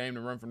time for Dame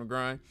to run from the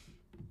grind?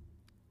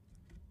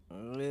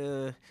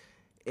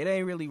 It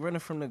ain't really running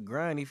from the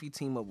grind if you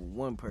team up with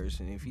one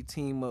person. If you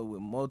team up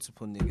with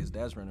multiple niggas,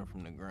 that's running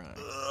from the grind.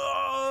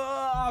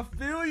 I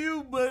feel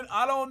you, but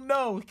I don't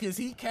know, because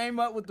he came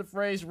up with the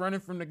phrase running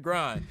from the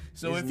grind.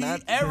 So if he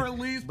ever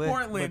leaves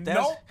Portland,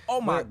 nope.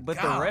 Oh, my God.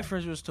 But the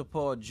reference was to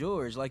Paul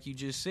George. Like you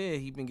just said,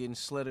 he been getting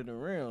sledded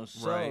around.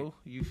 So, right.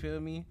 You feel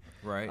me?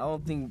 Right. I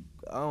don't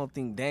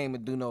think Dame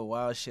would do no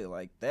wild shit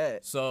like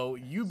that. So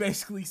you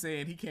basically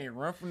saying he can't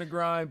run from the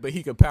grind, but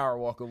he could power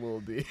walk a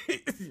little bit.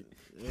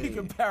 He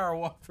can power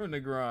walk from the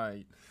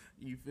grind.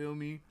 You feel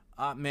me?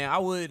 Man, I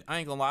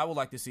ain't gonna lie, I would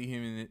like to see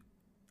him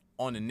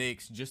on the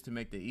Knicks just to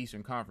make the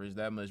Eastern Conference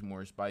that much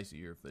more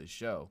spicier for the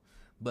show.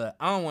 But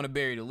I don't want to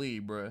bury the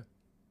lead, bruh.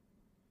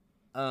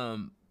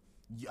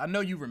 I know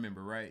you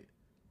remember, right?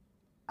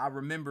 I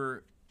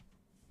remember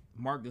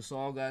Marc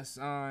Gasol got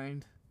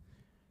signed.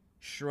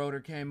 Schroeder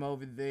came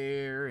over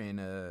there, and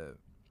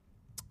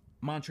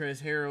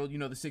Montrezl Harrell,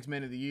 the 6th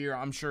man of the year.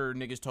 I'm sure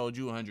niggas told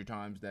you 100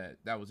 times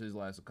that was his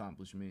last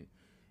accomplishment.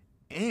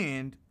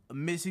 And a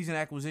midseason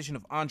acquisition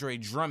of Andre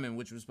Drummond,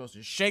 which was supposed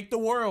to shake the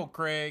world,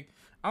 Craig.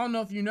 I don't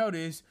know if you know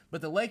this,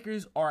 but the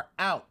Lakers are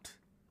out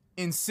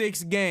in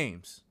 6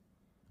 games.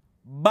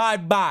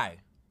 Bye-bye.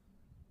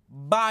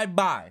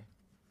 Bye-bye.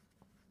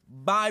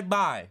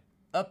 Bye-bye.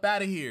 Up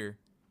out of here.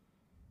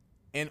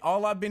 And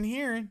all I've been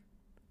hearing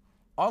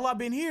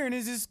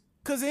is just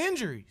because of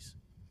injuries.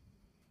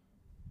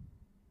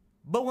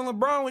 But when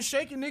LeBron was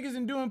shaking niggas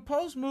and doing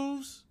post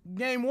moves,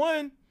 game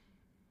 1,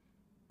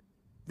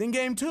 then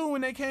game 2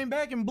 when they came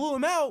back and blew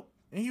him out,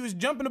 and he was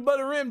jumping above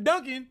the rim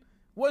dunking,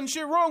 wasn't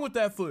shit wrong with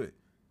that foot.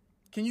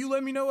 Can you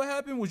let me know what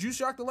happened? Was you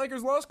shocked the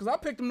Lakers lost? Because I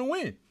picked them to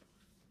win.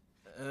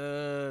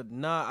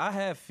 Nah, I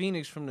had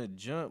Phoenix from the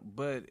jump,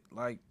 but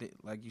like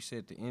you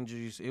said, the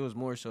injuries, it was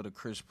more so to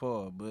Chris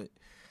Paul. But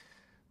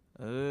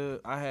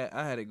I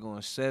had it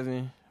going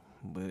 7,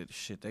 but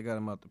shit, they got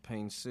him out the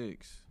paint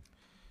 6.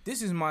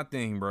 This is my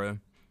thing, bro.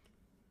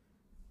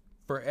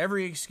 For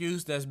every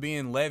excuse that's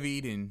being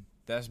levied and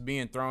that's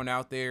being thrown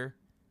out there,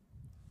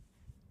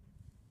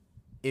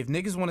 if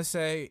niggas want to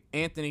say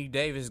Anthony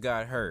Davis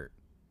got hurt,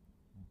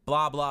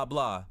 blah, blah,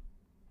 blah,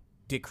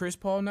 did Chris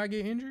Paul not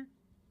get injured?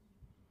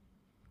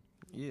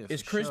 Yeah,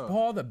 is Chris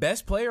Paul the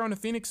best player on the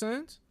Phoenix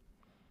Suns?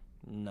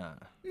 Nah.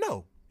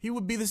 No. He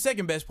would be the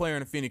 2nd best player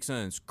on the Phoenix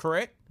Suns,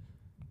 correct?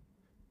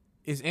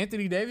 Is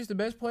Anthony Davis the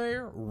best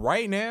player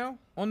right now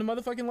on the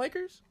motherfucking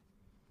Lakers?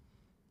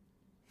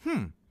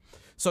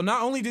 So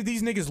not only did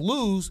these niggas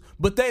lose,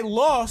 but they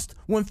lost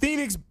when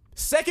Phoenix'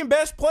 2nd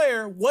best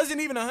player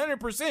wasn't even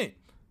 100%.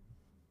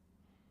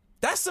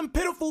 That's some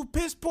pitiful,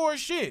 piss poor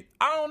shit.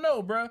 I don't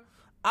know, bro.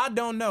 I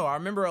don't know. I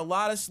remember a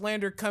lot of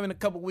slander coming a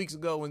couple weeks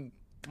ago when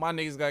my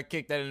niggas got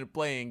kicked out in the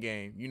playing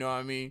game. You know what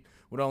I mean?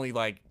 With only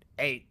like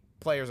 8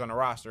 players on the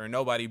roster, and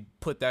nobody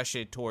put that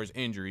shit towards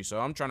injury. So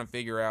I'm trying to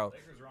figure out.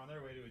 Lakers were on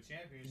their way to a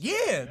championship.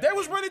 Yeah, they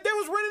was running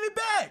it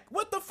back.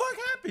 What the fuck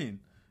happened?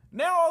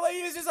 Now all they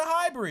is a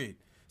hybrid.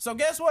 So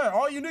guess what?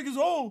 All you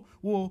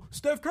niggas,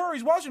 Steph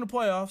Curry's watching the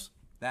playoffs.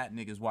 That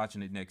nigga's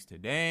watching it next to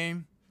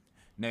Dame,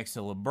 next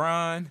to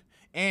LeBron,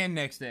 and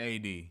next to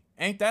AD.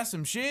 Ain't that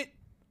some shit?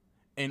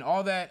 and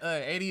all that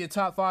 80 a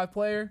top 5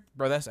 player,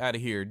 bro, that's out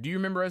of here. Do you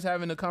remember us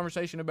having a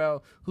conversation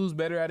about who's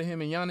better out of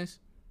him and Giannis?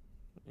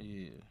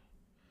 Yeah.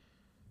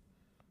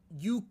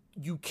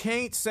 You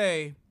can't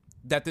say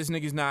that this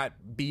nigga's not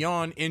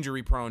beyond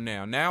injury prone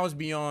now. Now it's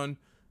beyond,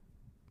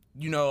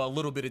 a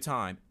little bit of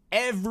time.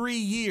 Every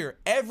year,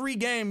 every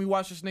game, we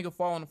watch this nigga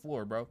fall on the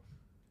floor, bro.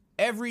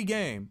 Every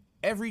game.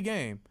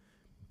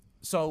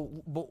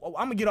 So, I'm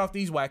going to get off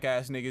these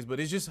whack-ass niggas, but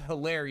it's just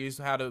hilarious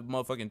how the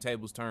motherfucking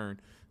tables turn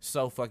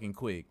so fucking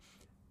quick.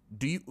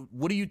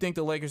 What do you think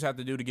the Lakers have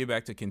to do to get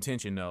back to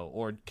contention, though?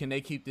 Or can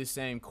they keep this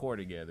same core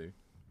together?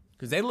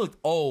 Because they looked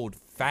old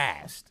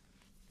fast.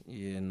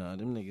 Yeah, nah,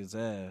 them niggas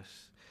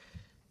ass.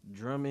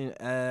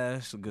 Drummond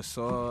ass,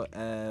 Gasol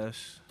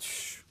ass,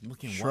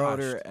 Looking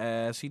Schroeder washed.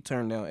 ass. He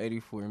turned down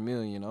 $84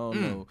 million. I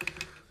don't know.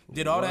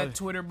 Did all that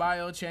Twitter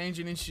bio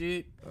changing and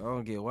shit? I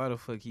don't get why the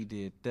fuck he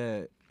did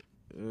that.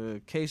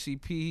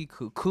 KCP,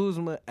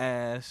 Kuzma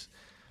ass.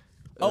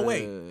 Oh,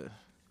 wait.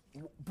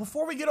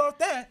 Before we get off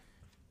that,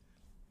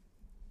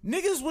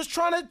 niggas was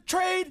trying to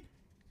trade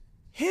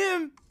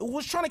him,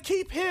 was trying to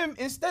keep him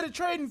instead of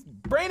trading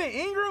Brandon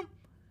Ingram?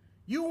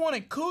 You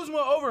wanted Kuzma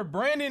over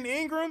Brandon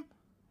Ingram?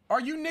 Are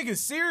you niggas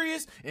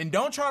serious? And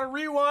don't try to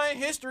rewind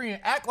history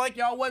and act like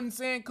y'all wasn't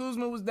saying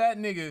Kuzma was that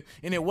nigga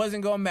and it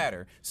wasn't gonna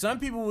matter. Some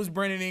people was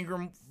Brandon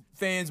Ingram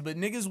fans, but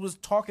niggas was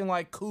talking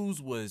like Kuz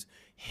was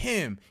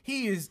him.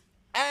 He is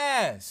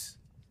ass.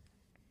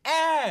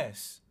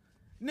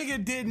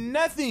 Nigga did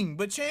nothing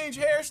but change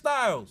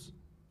hairstyles.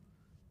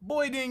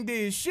 Boy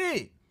did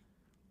shit.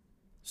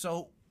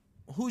 So,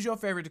 who's your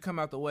favorite to come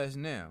out the West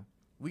now?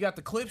 We got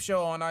the Clip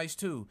Show on ice,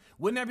 too.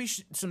 Wouldn't that be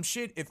some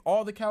shit if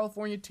all the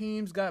California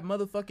teams got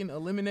motherfucking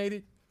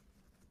eliminated?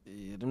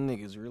 Yeah, them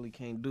niggas really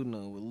can't do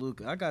nothing with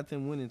Luka. I got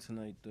them winning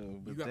tonight,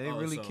 though. But they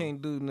really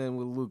can't do nothing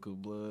with Luka,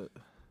 blood.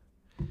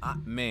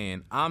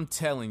 Man, I'm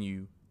telling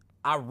you,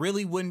 I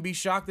really wouldn't be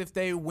shocked if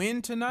they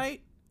win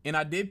tonight. And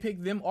I did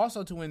pick them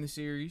also to win the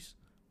series.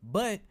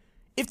 But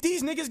if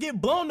these niggas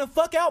get blown the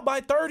fuck out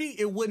by 30,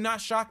 it would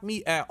not shock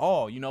me at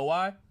all. You know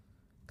why?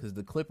 Because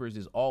the Clippers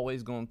is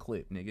always going to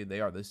clip, nigga.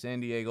 They are the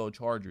San Diego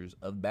Chargers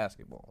of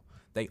basketball.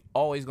 They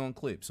always going to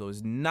clip. So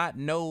there's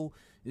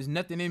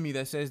nothing in me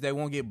that says they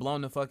won't get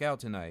blown the fuck out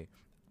tonight.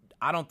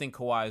 I don't think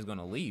Kawhi is going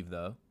to leave,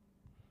 though.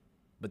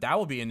 But that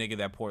would be a nigga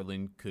that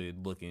Portland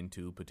could look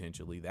into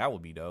potentially. That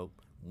would be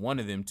dope. One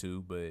of them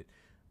two, but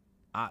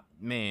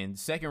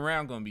second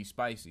round going to be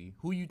spicy.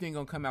 Who you think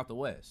going to come out the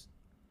West?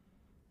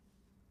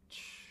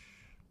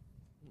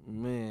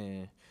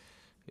 Man,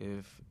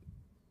 if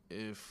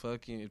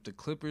the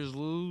Clippers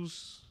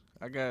lose,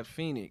 I got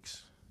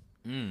Phoenix.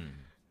 I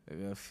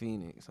got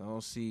Phoenix. I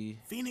don't see.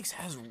 Phoenix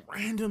has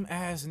random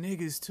ass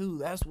niggas too.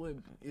 That's what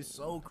is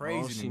so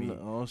crazy to me. I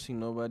don't see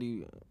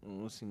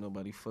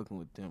nobody fucking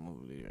with them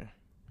over there.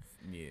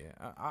 Yeah,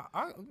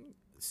 I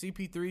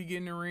CP3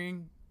 getting the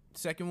ring,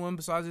 second one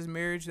besides his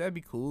marriage, that'd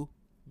be cool.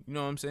 You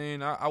know what I'm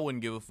saying? I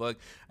wouldn't give a fuck.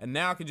 And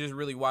now I can just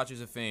really watch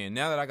as a fan.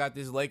 Now that I got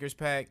this Lakers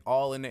pack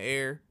all in the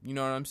air, you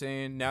know what I'm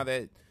saying? Now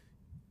that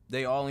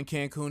they all in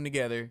Cancun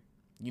together,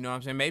 you know what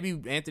I'm saying?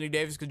 Maybe Anthony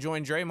Davis could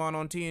join Draymond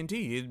on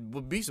TNT. It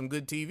would be some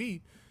good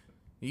TV.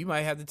 You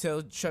might have to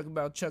tell Chuck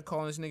about Chuck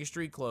calling this nigga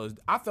street clothes.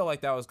 I felt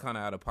like that was kind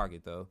of out of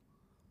pocket, though.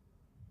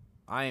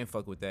 I ain't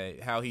fuck with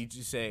that. How he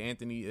just said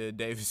Anthony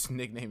Davis'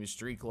 nickname is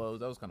street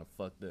clothes. That was kind of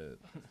fucked up.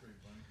 That's pretty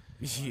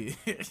funny.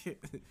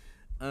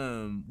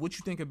 Yeah. What you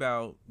think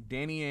about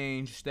Danny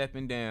Ainge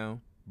stepping down,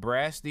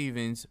 Brad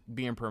Stevens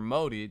being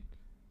promoted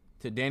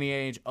to Danny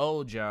Ainge's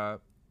old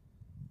job,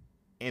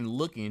 and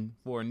looking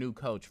for a new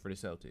coach for the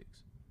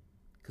Celtics?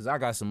 Because I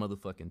got some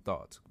motherfucking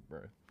thoughts,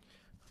 bro.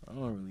 I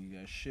don't really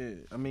got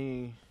shit. I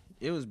mean,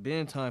 it was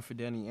been time for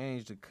Danny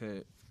Ainge to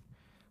cut.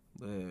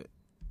 But,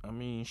 I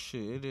mean,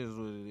 shit, it is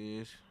what it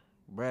is.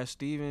 Brad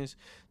Stevens,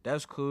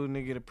 that's cool,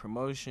 nigga, get a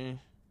promotion.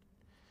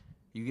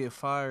 You get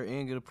fired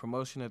and get a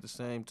promotion at the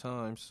same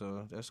time,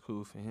 so that's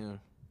cool for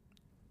him.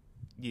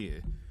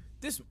 Yeah.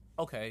 This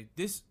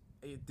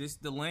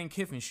the Lane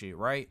Kiffin shit,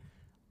 right?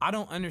 I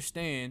don't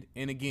understand,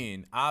 and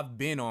again, I've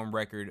been on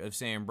record of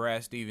saying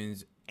Brad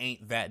Stevens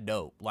ain't that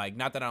dope. Like,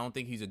 not that I don't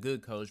think he's a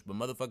good coach, but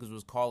motherfuckers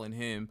was calling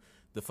him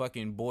the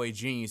fucking boy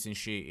genius and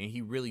shit, and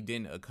he really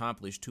didn't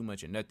accomplish too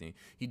much of nothing.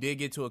 He did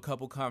get to a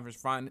couple conference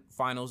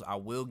finals. I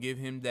will give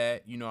him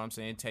that, you know what I'm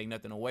saying, take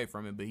nothing away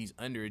from him, but he's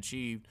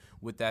underachieved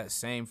with that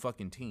same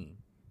fucking team,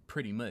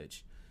 pretty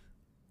much.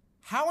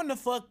 How in the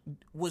fuck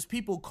was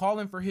people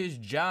calling for his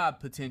job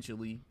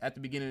potentially at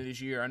the beginning of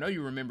this year? I know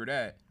you remember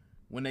that.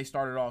 When they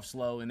started off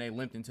slow and they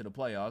limped into the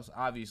playoffs.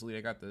 Obviously,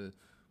 they got the,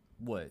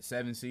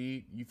 7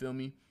 seed? You feel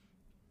me?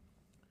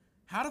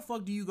 How the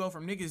fuck do you go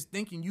from niggas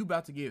thinking you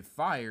about to get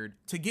fired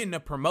to getting a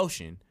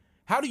promotion?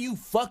 How do you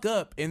fuck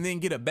up and then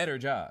get a better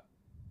job?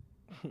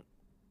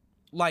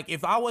 Like,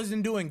 if I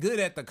wasn't doing good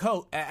at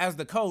as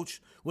the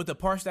coach with the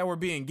parts that were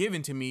being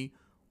given to me,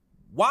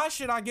 why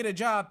should I get a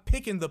job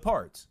picking the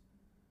parts?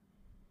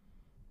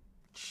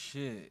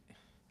 Shit.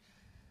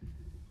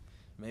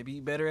 Maybe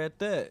you better at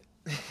that.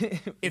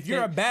 If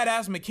you're a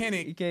badass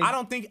mechanic,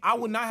 I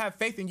would not have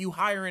faith in you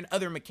hiring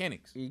other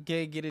mechanics. You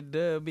can't get it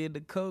done being the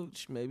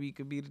coach. Maybe you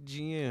could be the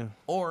GM.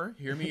 Or,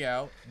 hear me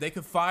out, they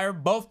could fire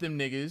both them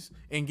niggas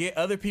and get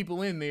other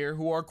people in there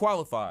who are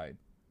qualified.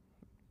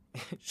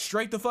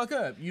 Straight the fuck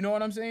up. You know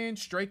what I'm saying?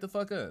 Straight the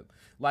fuck up.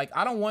 Like,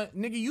 I don't want,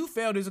 nigga, you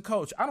failed as a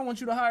coach. I don't want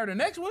you to hire the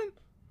next one.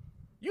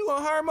 You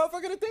gonna hire a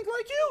motherfucker to think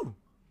like you.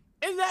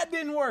 And that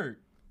didn't work.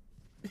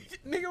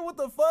 Nigga, what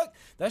the fuck?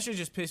 That shit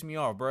just pissed me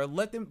off, bro.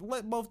 Let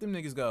both them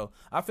niggas go.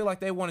 I feel like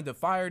they wanted to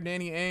fire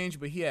Danny Ainge,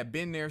 but he had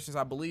been there since,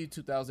 I believe,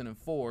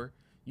 2004.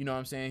 You know what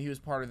I'm saying? He was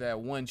part of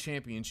that one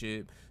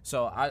championship.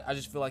 So I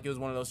just feel like it was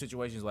one of those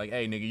situations like,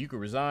 hey, nigga, you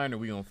could resign or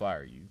we gonna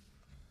fire you.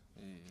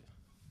 Yeah.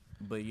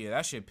 But yeah,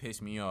 that shit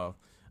pissed me off.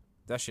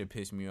 I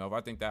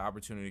think that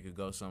opportunity could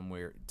go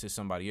somewhere to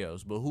somebody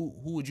else. But who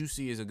would you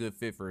see as a good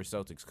fit for a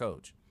Celtics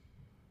coach?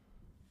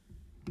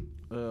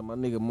 My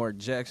nigga Mark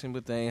Jackson,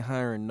 but they ain't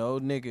hiring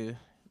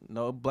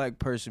no black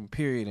person,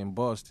 period, in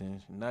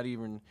Boston. Not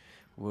even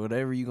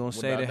whatever you gonna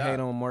say to hate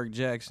on Mark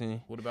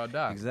Jackson. What about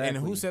Doc? Exactly.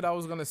 And who said I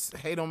was gonna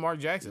hate on Mark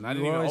Jackson? I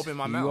didn't even open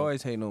my mouth. You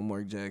always hate on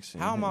Mark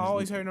Jackson. How am I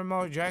always hating on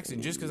Mark Jackson?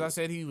 Just because I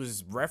said he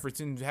was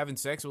referencing having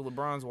sex with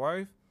LeBron's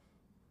wife?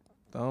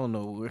 I don't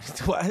know.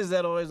 Why is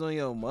that always on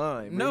your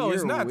mind? No, man?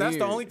 it's not. Weird. That's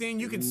the only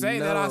thing you can say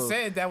that I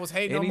said that was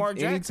hating on Mark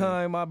Jackson.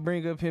 Anytime I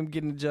bring up him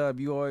getting a job,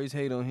 you always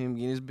hate on him.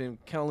 It's been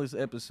countless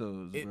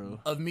episodes, bro.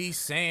 Of me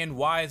saying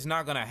why it's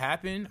not going to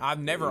happen. I've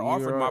never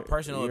offered my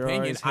personal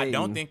opinion. I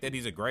don't think that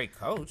he's a great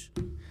coach.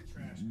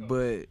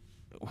 But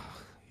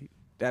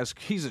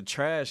he's a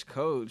trash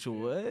coach.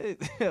 What?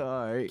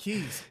 All right.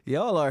 Keys.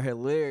 Y'all are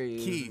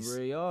hilarious. Keys.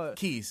 Bro.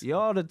 Keys.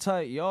 Y'all the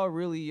type.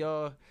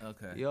 Okay.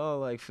 Y'all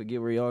like forget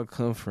where y'all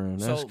come from.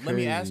 That's crazy. Let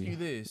me ask you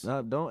this.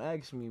 No, don't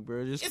ask me,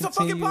 bro. Just it's a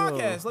fucking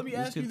podcast. On. Let me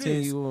ask you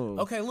this.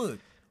 Okay, look.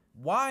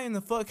 Why in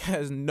the fuck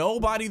has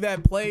nobody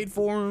that played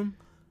for him,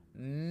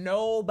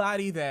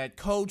 nobody that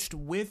coached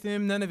with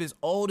him, none of his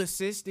old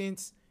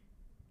assistants,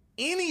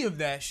 any of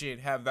that shit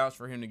have vouched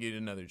for him to get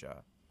another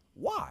job?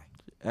 Why?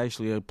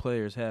 Actually,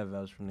 players have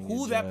vouched for him.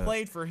 Who that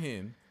played for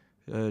him?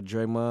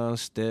 Draymond,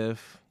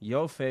 Steph.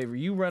 Your favorite.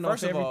 You run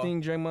off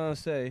everything Draymond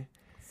say.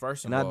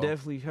 First of all. And I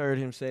definitely heard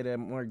him say that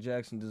Mark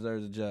Jackson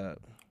deserves a job.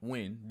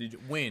 When?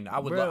 I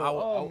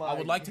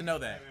would like to know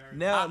that.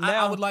 Now,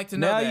 I would like to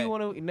know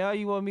that. Now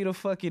you want me to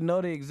fucking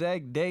know the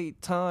exact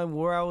date, time,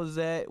 where I was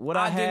at, what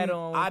I had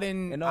on. I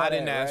didn't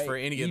ask for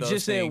any of those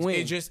just things.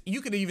 Said when.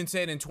 You could have even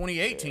said in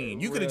 2018.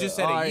 You could have just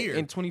said a year.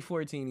 In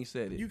 2014 he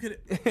said it.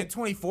 In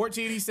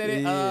 2014 he said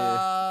it.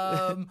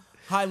 Yeah.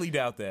 Highly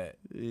doubt that.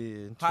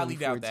 Yeah, highly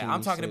doubt that.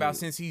 I'm talking about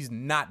since he's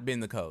not been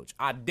the coach.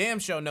 I damn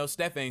sure know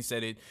Steph ain't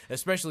said it,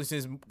 especially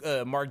since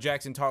Mark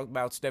Jackson talked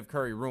about Steph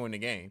Curry ruined the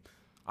game.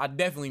 I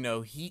definitely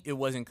know it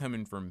wasn't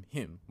coming from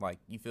him. Like,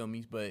 you feel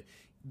me? But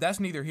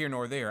that's neither here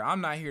nor there. I'm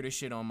not here to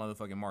shit on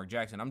motherfucking Mark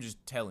Jackson. I'm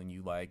just telling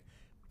you, like,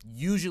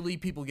 usually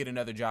people get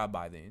another job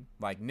by then.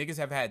 Like, niggas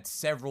have had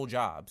several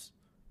jobs.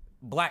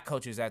 Black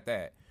coaches at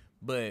that.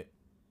 But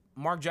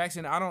Mark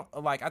Jackson,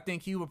 I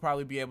think he would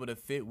probably be able to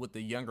fit with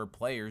the younger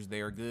players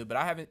there good. But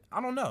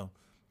I don't know.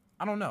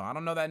 I don't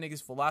know that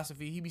nigga's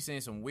philosophy. He be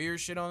saying some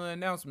weird shit on the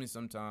announcement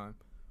sometime.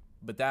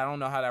 But I don't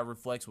know how that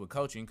reflects with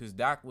coaching, because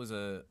Doc was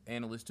a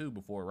analyst too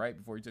before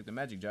he took the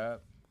Magic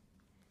job.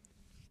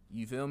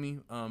 You feel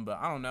me? But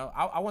I don't know.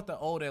 I want the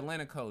old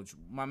Atlanta coach,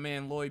 my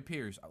man Lloyd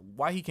Pierce.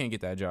 Why he can't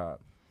get that job?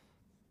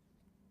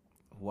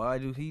 Why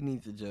do he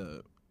need the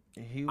job?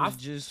 He was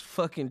just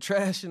fucking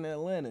trash in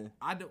Atlanta.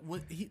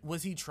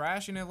 Was he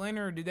trash in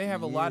Atlanta, or did they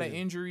have a lot of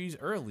injuries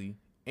early?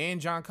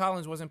 And John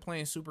Collins wasn't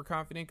playing super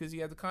confident because he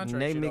had the contract.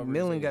 Nate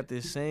McMillan got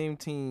the same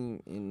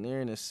team, and they're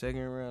in the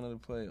second round of the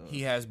playoffs.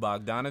 He has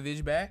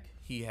Bogdanovich back.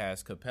 He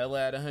has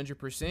Capella at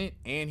 100%,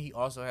 and he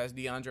also has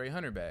DeAndre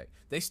Hunter back.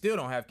 They still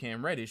don't have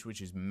Cam Reddish, which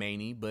is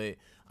many, but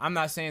I'm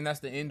not saying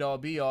that's the end-all,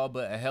 be-all,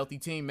 but a healthy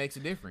team makes a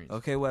difference.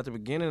 Okay, well, at the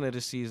beginning of the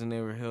season,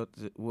 they were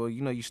healthy. Well,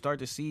 you start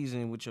the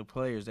season with your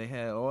players. They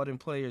had all them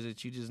players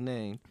that you just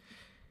named,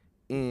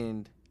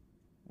 and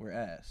were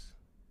ass.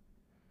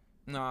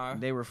 Nah.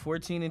 They were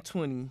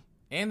 14-20.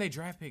 And they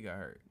draft pick got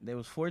hurt. They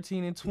was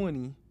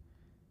 14-20.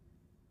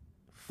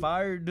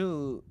 Fired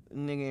dude,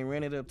 nigga, and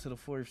ran it up to the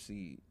 4th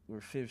seed or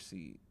 5th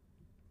seed.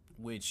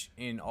 Which,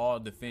 in all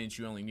defense,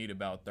 you only need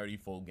about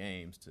 34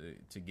 games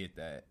to get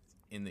that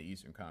in the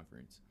Eastern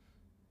Conference.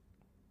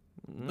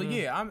 But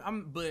yeah,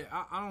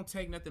 I don't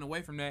take nothing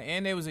away from that.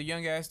 And they was a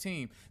young ass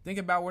team. Think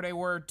about where they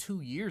were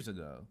 2 years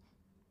ago.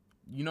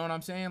 You know what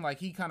I'm saying? Like,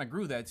 he kind of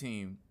grew that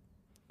team,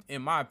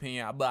 in my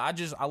opinion. But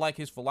I like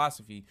his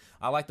philosophy.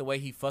 I like the way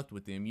he fucked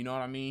with them. You know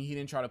what I mean? He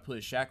didn't try to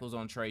put shackles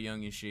on Trae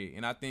Young and shit.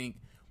 And I think,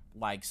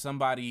 like,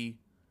 somebody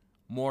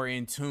more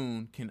in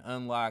tune can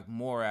unlock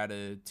more out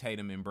of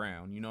Tatum and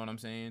Brown. You know what I'm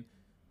saying?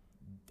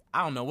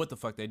 I don't know what the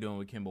fuck they doing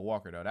with Kemba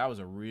Walker, though. That was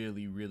a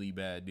really, really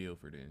bad deal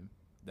for them.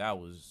 That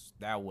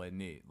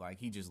wasn't it. Like,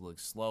 he just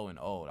looks slow and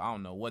old. I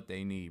don't know what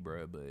they need,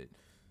 bro, but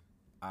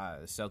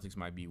Celtics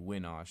might be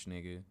win-osh,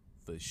 nigga,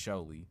 for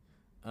surely.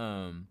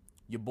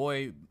 Your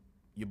boy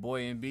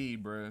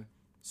Embiid, bro,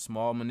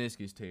 small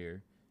meniscus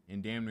tear,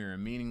 in damn near a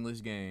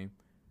meaningless game.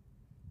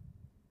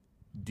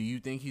 Do you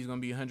think he's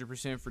going to be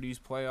 100% for these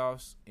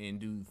playoffs? And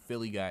do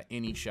Philly got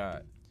any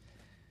shot?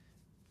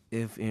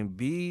 If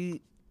Embiid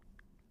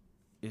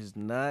is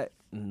not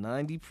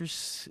 90%,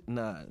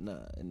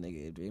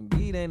 nigga. If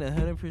Embiid ain't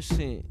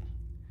 100%,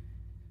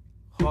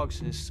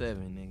 Hawks in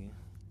 7, nigga.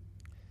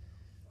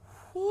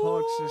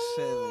 Hawks in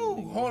 7,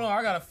 nigga. Hold on,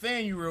 I gotta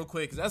fan you real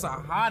quick, because that's a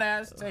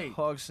hot-ass take.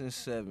 Hawks in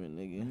 7,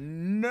 nigga.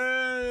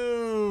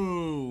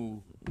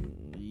 No.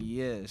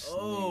 Yes.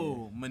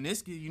 Oh, nigga.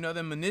 Meniscus. You know,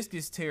 the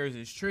meniscus tears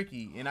is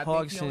tricky, and I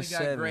Hawks think he only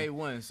got 7. grade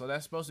 1, so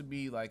that's supposed to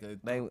be like a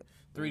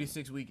 3 to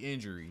 6 week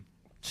injury.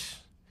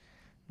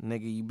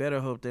 Nigga, you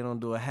better hope they don't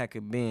do a hack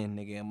of Ben,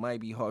 nigga. It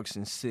might be Hawks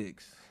in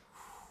 6.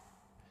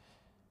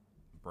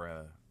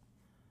 Bruh.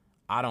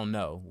 I don't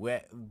know.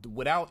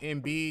 Without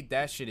Embiid,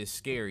 that shit is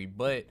scary,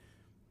 but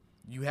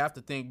you have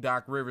to think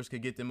Doc Rivers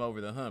could get them over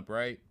the hump,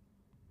 right?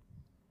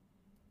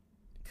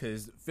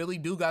 Because Philly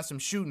do got some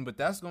shooting, but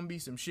that's going to be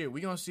some shit.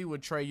 We going to see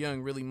what Trae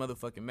Young really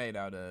motherfucking made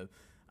out of.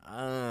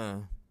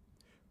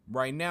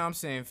 Right now, I'm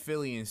saying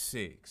Philly in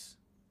 6.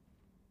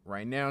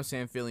 I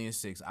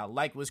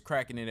like what's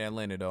cracking in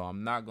Atlanta, though.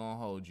 I'm not going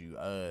to hold you.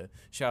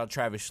 Shout out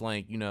Travis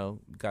Schlenk, you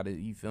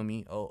feel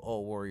me?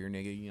 Old Warrior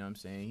nigga, you know what I'm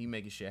saying? He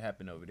making shit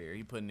happen over there.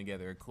 He putting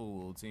together a cool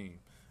little team.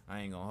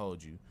 I ain't going to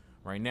hold you.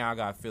 Right now, I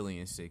got Philly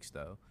in 6,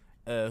 though.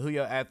 Who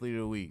your athlete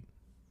of the week?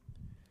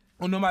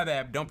 Oh, no, my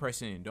bad. Don't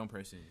press in.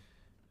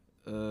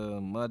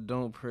 My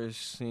don't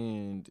press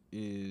in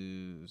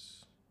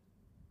is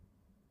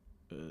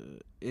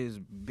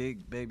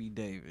Big Baby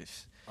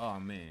Davis. Oh,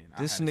 man.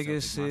 This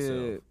nigga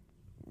said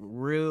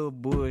real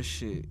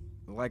bullshit.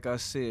 Like I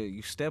said,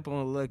 you step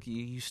on Lucky,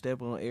 you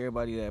step on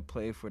everybody that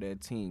played for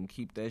that team.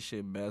 Keep that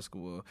shit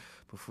basketball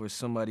before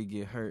somebody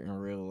get hurt in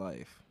real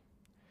life.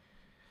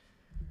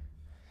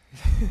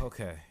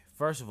 Okay.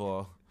 First of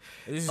all,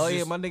 my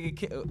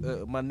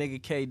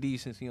nigga KD,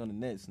 since he on the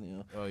Nets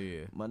now. Oh,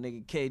 yeah. My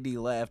nigga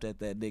KD laughed at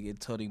that nigga and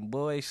told him,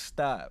 boy,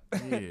 stop.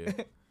 Yeah.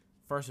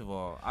 First of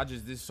all,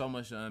 there's so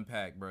much to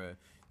unpack, bruh.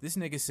 This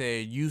nigga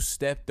said you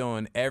stepped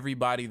on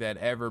everybody that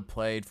ever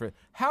played for.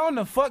 How in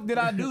the fuck did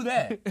I do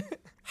that?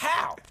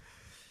 How?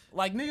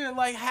 Like,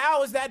 nigga,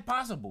 how is that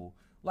possible?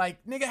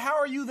 Like, nigga, how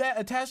are you that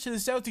attached to the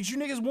Celtics? You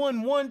niggas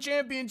won 1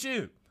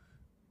 championship.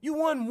 You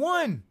won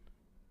 1.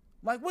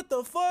 Like, what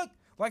the fuck?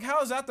 Like,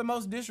 how is that the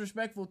most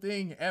disrespectful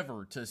thing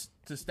ever to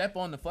step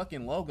on the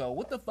fucking logo?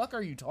 What the fuck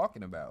are you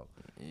talking about?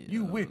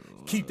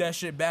 Keep that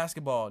shit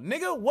basketball.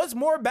 Nigga, what's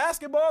more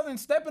basketball than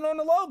stepping on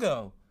the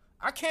logo?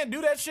 I can't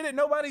do that shit at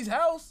nobody's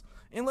house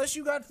unless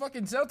you got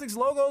fucking Celtics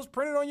logos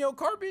printed on your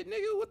carpet.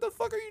 Nigga, what the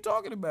fuck are you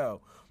talking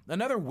about?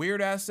 Another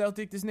weird-ass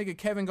Celtic, this nigga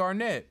Kevin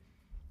Garnett.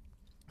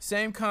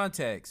 Same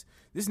context.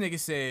 This nigga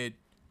said,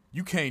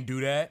 you can't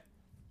do that.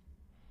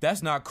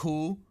 That's not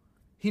cool.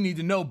 He need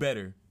to know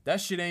better.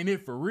 That shit ain't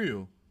it for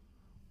real.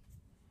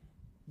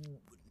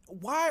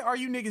 Why are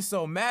you niggas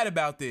so mad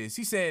about this?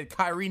 He said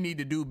Kyrie need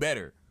to do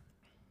better.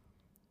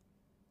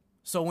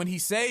 So when he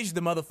saged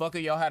the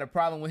motherfucker, y'all had a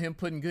problem with him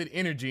putting good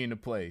energy into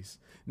place.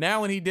 Now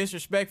when he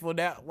disrespectful,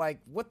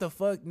 what the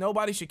fuck?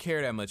 Nobody should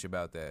care that much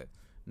about that.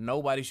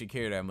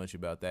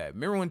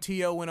 Remember when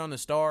T.O. went on the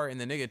Star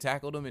and the nigga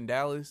tackled him in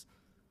Dallas?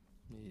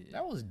 Yeah.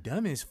 That was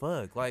dumb as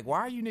fuck. Like, why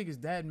are you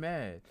niggas that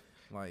mad?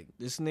 Like,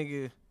 this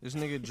nigga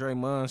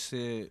Draymond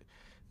said,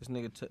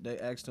 they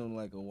asked him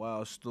like a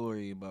wild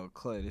story about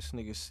Clay. This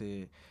nigga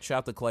said, shout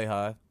out to Clay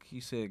Hive. He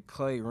said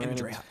Clay ran.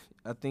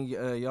 I think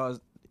y'all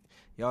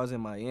was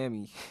in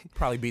Miami.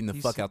 Probably beating the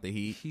fuck out the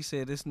Heat. He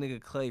said this nigga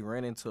Clay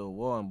ran into a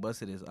wall and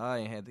busted his eye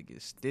and had to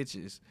get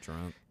stitches.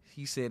 Drunk.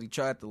 He said he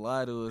tried to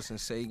lie to us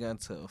and say he got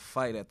into a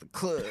fight at the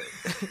club.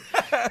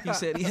 He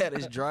said he had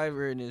his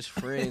driver and his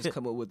friends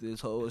come up with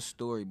this whole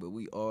story, but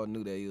we all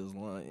knew that he was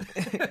lying.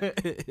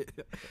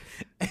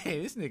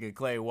 Hey, this nigga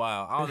Clay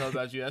wild. I don't know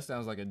about you. That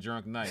sounds like a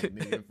drunk night,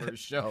 nigga, for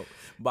sure.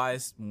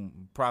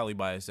 Probably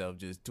by himself,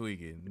 just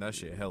tweaking. That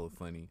shit hella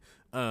funny.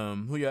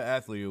 Who your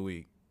athlete of the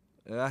week?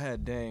 I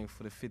had Dame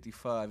for the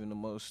 55 and the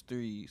most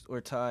threes,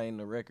 or tying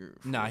the record.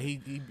 Nah, he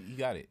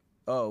got it.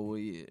 Oh, well,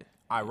 yeah.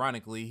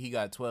 Ironically, he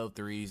got 12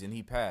 threes, and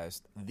he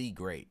passed the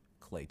great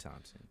Klay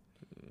Thompson.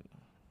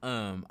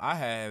 I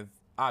have,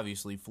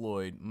 obviously,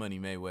 Floyd Money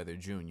Mayweather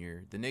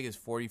Jr. The nigga's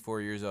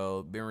 44 years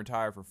old, been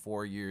retired for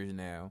 4 years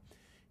now.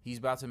 He's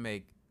about to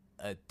make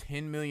a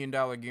 $10 million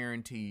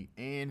guarantee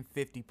and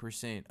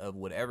 50% of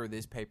whatever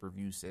this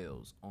pay-per-view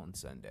sells on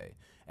Sunday.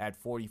 At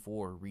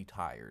 44,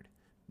 retired.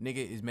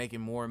 Nigga is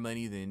making more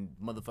money than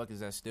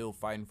motherfuckers that's still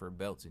fighting for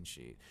belts and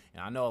shit.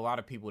 And I know a lot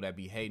of people that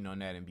be hating on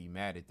that and be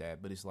mad at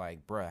that, but it's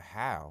like, bruh,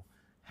 how?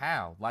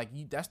 Like,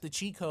 that's the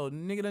cheat code.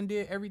 Nigga done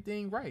did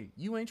everything right.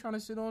 You ain't trying to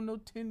sit on no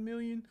 $10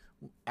 million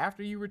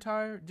after you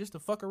retire just to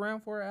fuck around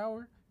for an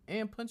hour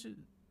and punch an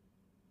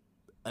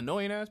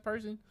annoying ass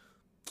person?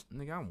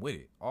 Nigga, I'm with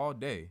it all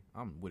day.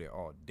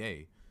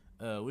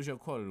 What's your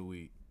quote of the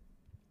week?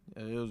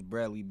 It was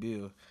Bradley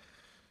Beal.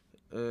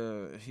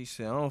 He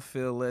said, I don't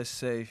feel less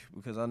safe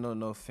because I know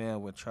no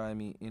fan would try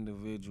me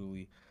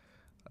individually.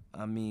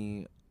 I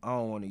mean, I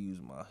don't want to use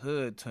my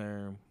hood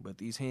term, but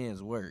these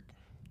hands work.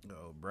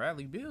 Oh,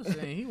 Bradley Beal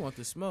saying he want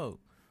to smoke.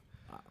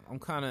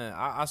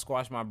 I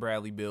squashed my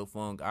Bradley Beal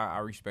funk. I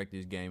respect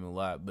his game a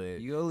lot,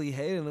 but You only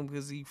hated him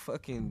because he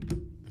fucking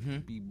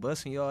be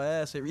busting your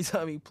ass every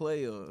time he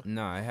play. Or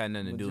nah, it had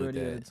nothing to do with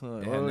majority that. of the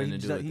time. It had nothing to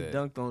do with He that.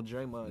 dunked on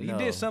Draymond. No,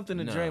 He did something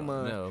to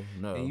Draymond.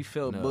 No, and you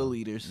felt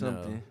bullied or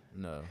something.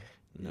 No.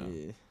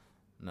 Yeah.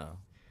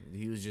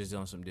 He was just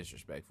on some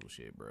disrespectful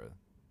shit, bro.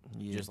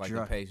 Yeah, Just like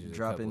the Pacers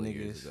dropping a couple of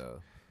niggas. years ago.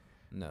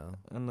 No.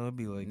 I know it'd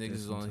be like Niggas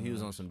this was on. He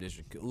was on sometimes. some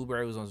disrespect.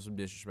 Oubre was on some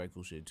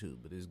disrespectful shit too,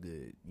 but it's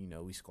good. You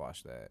know, we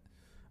squashed that.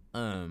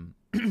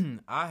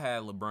 I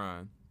had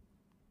LeBron.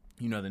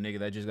 You know, the nigga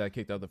that just got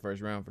kicked out the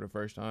first round for the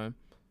first time.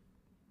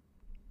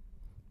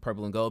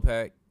 Purple and gold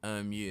pack.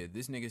 Yeah,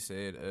 this nigga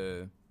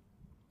said.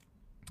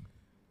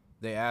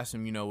 They asked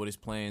him, you know, what his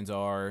plans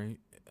are,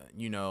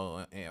 you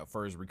know,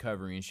 for his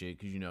recovery and shit,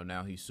 because you know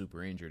now he's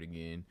super injured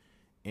again,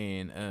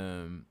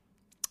 and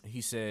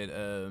he said,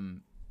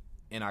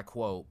 and I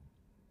quote,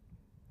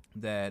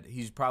 that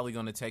he's probably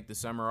going to take the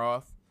summer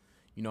off.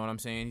 You know what I'm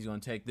saying? He's going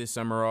to take this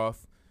summer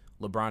off.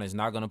 LeBron is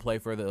not going to play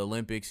for the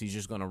Olympics. He's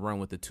just going to run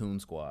with the Toon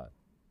Squad.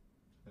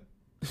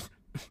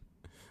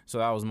 So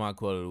that was my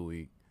quote of the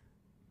week.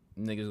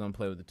 Niggas going to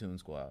play with the Toon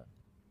Squad.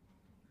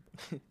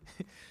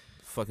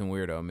 Fucking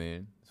weirdo,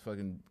 man.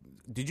 Fucking.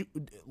 Did you,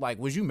 like,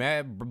 was you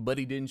mad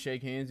Buddy didn't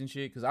shake hands and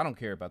shit? Because I don't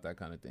care about that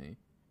kind of thing.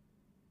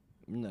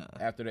 Nah.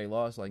 After they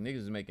lost, like,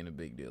 niggas is making a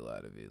big deal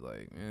out of it.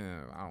 Like,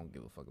 I don't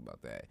give a fuck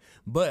about that.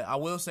 But I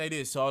will say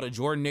this. So all the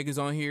Jordan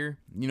niggas on here,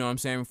 you know what I'm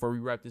saying, before we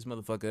wrap this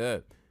motherfucker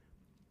up.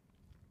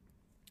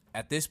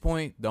 At this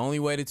point, the only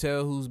way to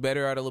tell who's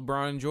better out of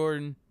LeBron and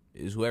Jordan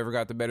is whoever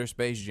got the better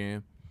Space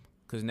Jam.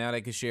 Because now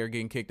they can share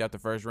getting kicked out the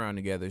first round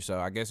together. So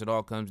I guess it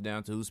all comes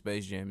down to who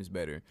Space Jam is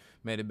better.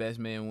 May the best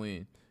man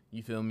win.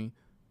 You feel me?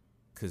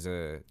 Because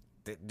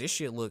this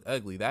shit look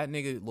ugly. That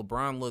nigga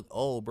LeBron look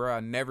old, bro. I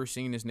never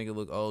seen this nigga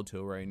look old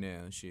till right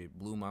now. Shit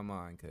blew my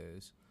mind,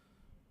 cuz.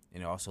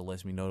 And it also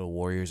lets me know the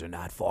Warriors are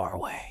not far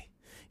away.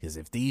 Because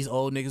if these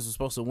old niggas were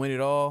supposed to win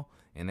it all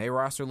and they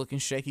roster looking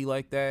shaky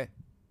like that,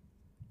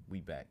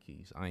 we back,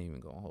 Keys. I ain't even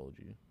gonna hold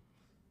you.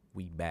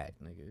 We back,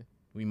 nigga.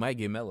 We might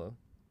get Melo.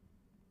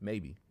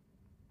 Maybe.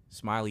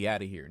 Smiley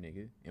out of here,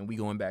 nigga. And we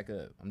going back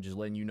up. I'm just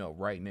letting you know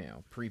right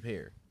now.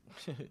 Prepare.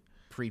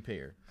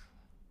 Prepare.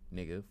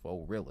 Nigga,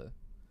 for Rilla.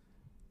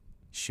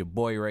 It's your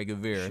boy Ray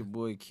Guevara. It's your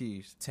boy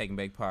Keys. Taking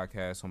Back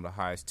Podcast, one of the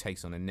highest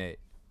takes on the net.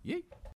 Yeah.